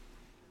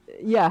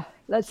 yeah,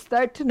 let's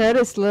start to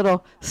notice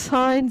little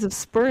signs of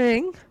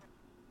spring.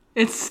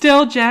 It's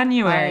still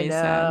January, I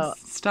know.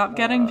 says. Stop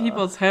getting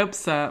people's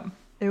hopes up.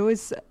 It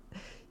was,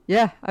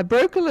 yeah, I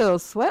broke a little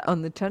sweat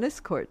on the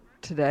tennis court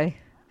today.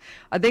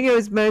 I think it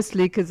was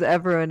mostly because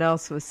everyone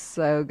else was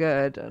so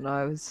good and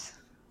I was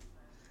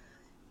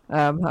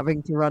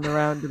having to run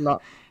around a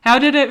lot. How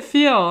did it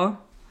feel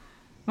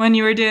when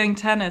you were doing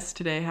tennis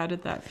today? How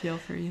did that feel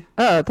for you?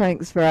 Oh,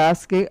 thanks for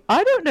asking.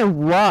 I don't know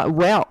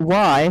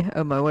why,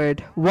 oh my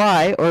word,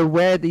 why or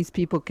where these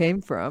people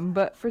came from,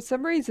 but for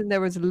some reason there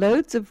was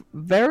loads of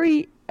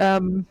very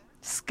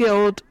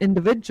skilled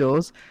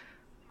individuals.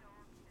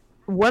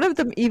 One of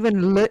them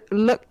even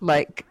looked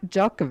like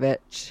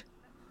Djokovic.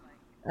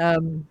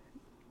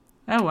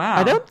 Oh, wow.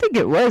 I don't think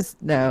it was.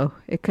 No,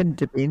 it couldn't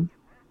have been.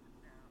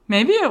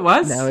 Maybe it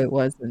was. No, it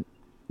wasn't.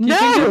 Do you No,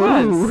 think it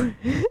was?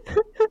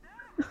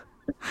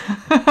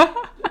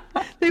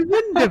 they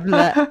wouldn't have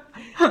let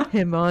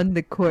him on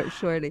the court,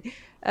 surely.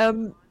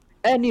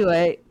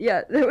 Anyway,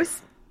 yeah, there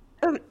was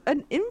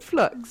an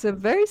influx of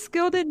very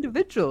skilled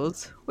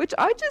individuals, which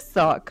I just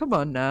thought, come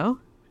on now,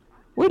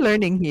 we're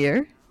learning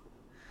here.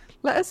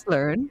 Let us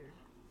learn.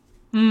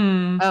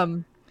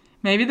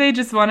 Maybe they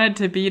just wanted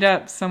to beat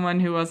up someone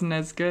who wasn't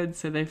as good,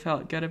 so they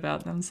felt good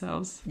about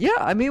themselves. Yeah,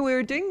 I mean, we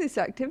were doing this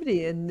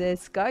activity, and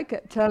this guy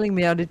kept telling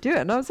me how to do it,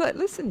 and I was like,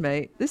 listen,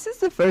 mate, this is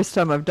the first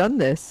time I've done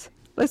this.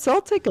 Let's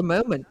all take a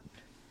moment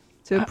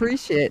to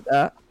appreciate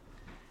that.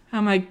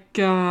 Oh my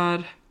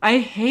god. I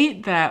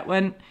hate that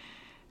when...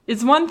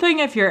 It's one thing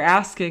if you're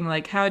asking,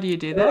 like, how do you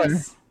do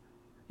this?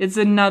 It's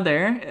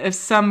another if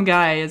some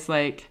guy is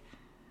like,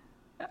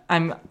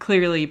 I'm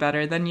clearly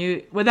better than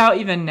you without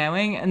even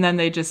knowing, and then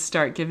they just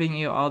start giving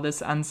you all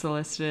this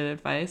unsolicited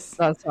advice.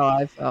 That's how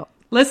I felt.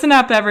 Listen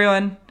up,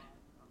 everyone.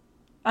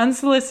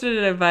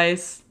 Unsolicited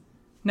advice,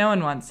 no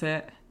one wants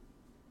it.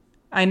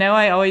 I know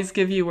I always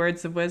give you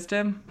words of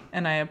wisdom,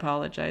 and I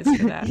apologize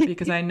for that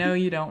because I know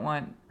you don't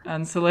want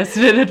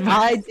unsolicited advice.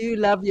 I do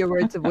love your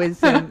words of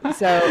wisdom,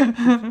 so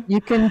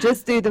you can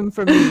just do them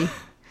for me.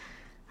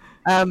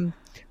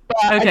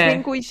 But Okay, I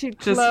think we should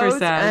just for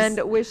close Saz.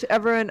 and wish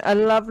everyone a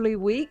lovely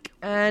week.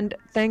 And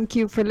thank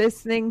you for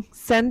listening.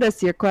 Send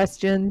us your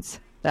questions.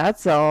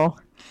 That's all.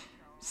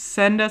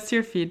 Send us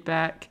your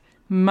feedback.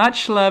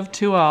 Much love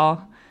to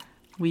all.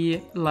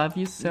 We love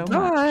you so much.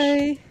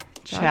 Bye.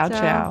 Ciao,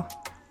 ciao.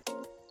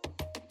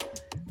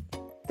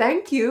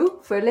 Thank you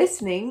for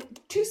listening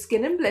to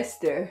Skin and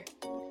Blister.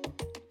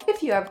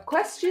 If you have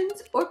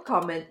questions or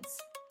comments,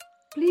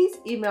 please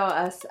email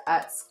us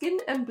at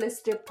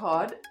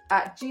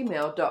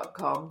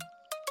skinandblisterpod@gmail.com.